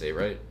packed, you would say,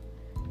 right?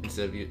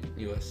 Instead of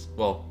U.S.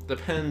 Well,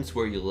 depends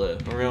where you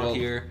live. Around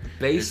here,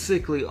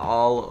 basically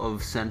all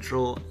of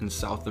Central and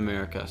South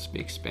America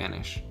speak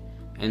Spanish,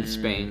 and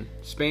Spain.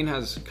 Spain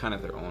has kind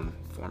of their own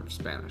form of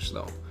Spanish,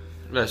 though.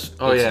 It's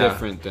It's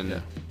different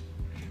than,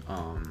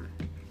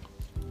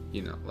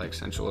 you know, like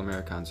Central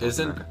America and South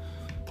America.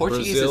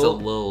 Portuguese is a Brazil-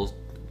 little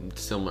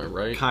similar,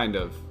 right? Kind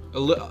of. A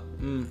little.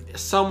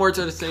 Some words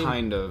are the same.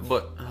 Kind of.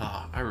 But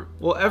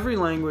Well,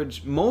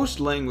 most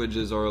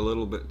languages are a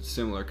little bit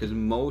similar because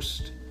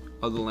most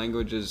of the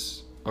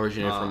languages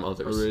originate from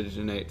others.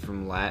 Originate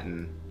from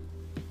Latin.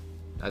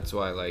 That's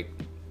why, like,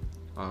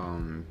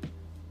 in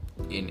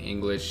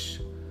English,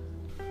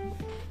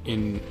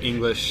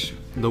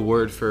 the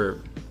word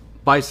for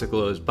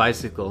bicycle is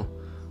bicycle,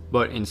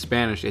 but in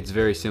Spanish it's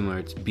very similar.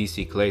 It's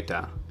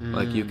bicicleta.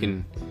 Like you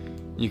can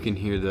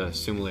hear the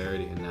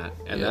similarity in that,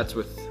 and that's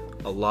with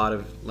a lot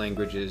of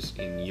languages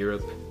in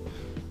Europe.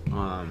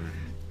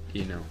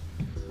 You know,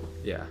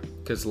 yeah,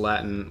 because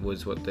Latin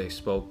was what they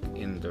spoke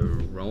in the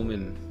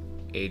Roman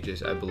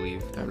ages, I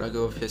believe. I'm not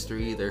good with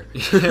history either.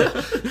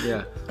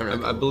 Yeah,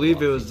 I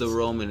believe it was the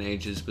Roman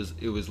ages, but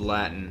it was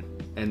Latin,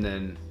 and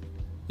then,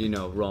 you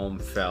know, Rome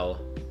fell,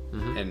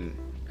 and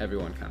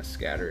everyone kind of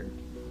scattered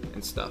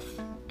and stuff,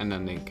 and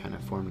then they kind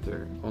of formed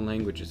their own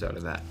languages out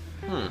of that.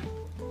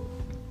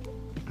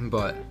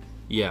 But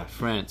yeah,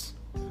 France.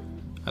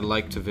 I'd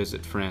like to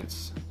visit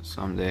France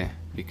someday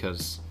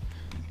because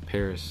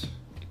Paris,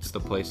 it's the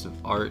place of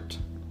art,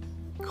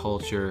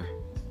 culture,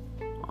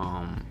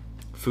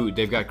 food.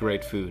 They've got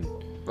great food.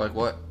 Like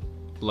what?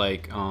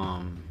 Like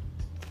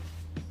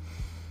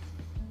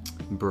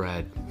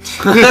bread.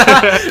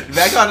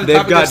 Back on the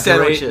topic of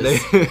sandwiches.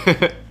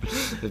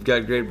 They've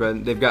got great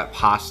bread. They've got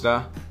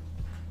pasta,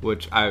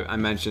 which I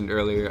mentioned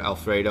earlier,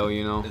 Alfredo,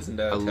 you know. Isn't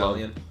that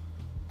Italian?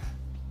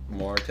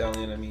 More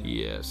Italian, I mean.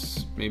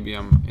 Yes, maybe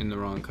I'm in the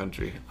wrong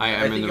country.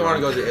 I think you want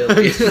to go to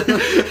Italy.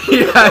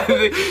 Yeah, I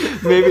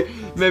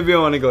think maybe I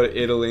want to go to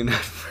Italy, not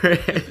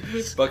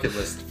France. Bucket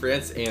list: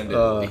 France and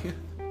Italy.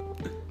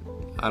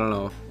 I don't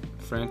know.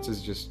 France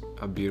is just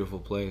a beautiful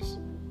place.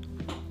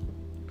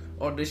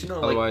 Oh, did you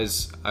know?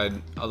 Otherwise,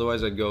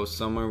 I'd go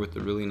somewhere with a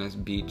really nice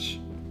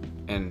beach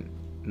and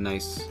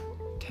nice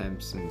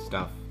temps and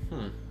stuff.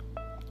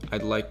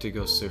 I'd like to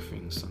go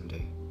surfing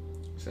someday.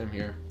 Same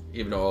here.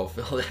 Even though I'll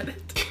fail at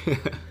it.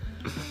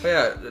 But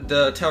yeah,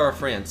 the Tower of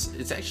France.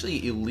 It's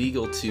actually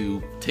illegal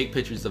to take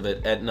pictures of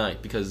it at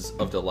night because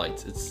of the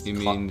lights. You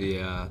mean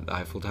the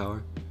Eiffel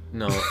Tower?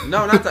 No,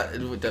 not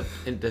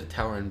the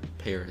tower in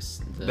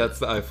Paris. That's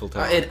the Eiffel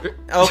Tower.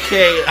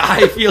 Okay,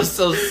 I feel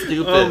so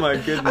stupid. Oh my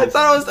goodness! I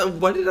thought it was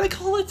what did I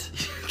call it?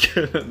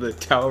 The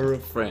Tower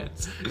of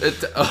France.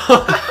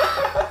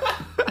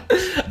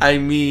 I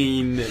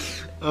mean,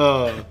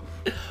 oh.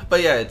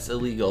 But yeah, it's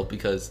illegal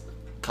because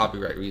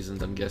copyright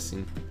reasons. I'm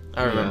guessing.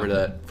 I remember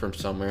that from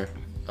somewhere.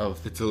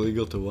 It's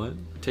illegal to what?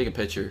 Take a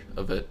picture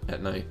of it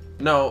at night.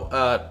 No,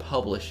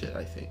 publish it.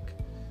 I think.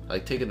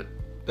 Like take it.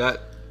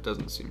 That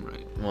doesn't seem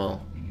right.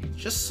 Well,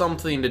 just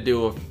something to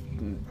do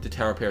with the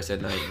Tower of Paris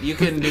at night. You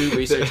can do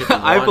research if you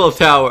want. Eiffel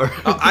Tower.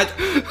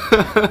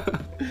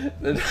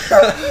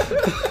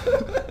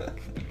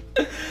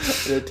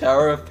 The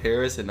Tower of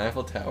Paris and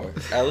Eiffel Tower.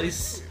 At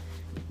least,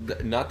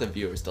 not the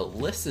viewers, the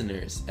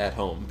listeners at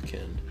home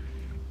can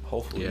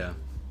hopefully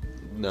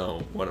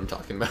know what I'm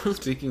talking about.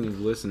 Speaking of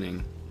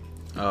listening,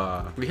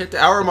 we hit the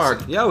hour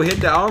mark. Yeah, we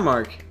hit the hour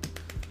mark.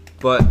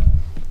 But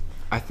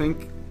I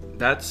think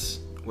that's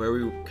where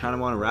we kind of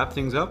want to wrap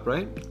things up,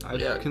 right?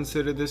 I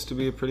consider this to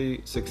be a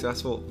pretty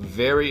successful,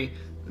 very,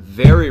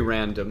 very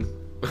random.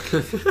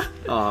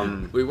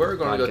 We were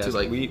going to go to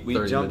like we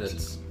 30 jumped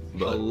minutes,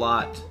 a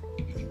lot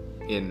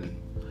in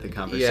the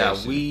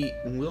conversation.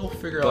 Yeah, we'll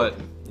figure out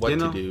what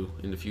to do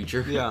in the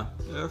future. Yeah,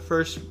 our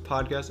first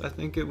podcast, I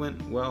think it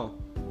went well.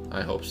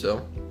 I hope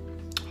so.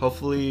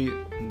 Hopefully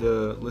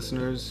the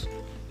listeners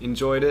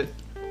enjoyed it.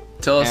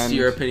 Tell us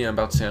your opinion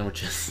about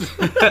sandwiches.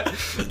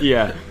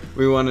 Yeah,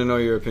 we want to know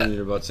your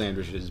opinion about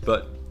sandwiches.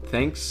 But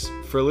thanks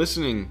for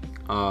listening.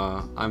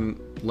 I'm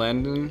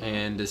Landon.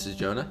 And this is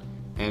Jonah.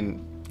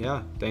 And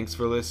yeah, thanks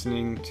for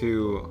listening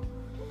to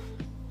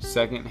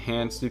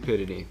Secondhand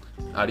Stupidity.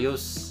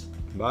 Adios.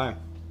 Bye.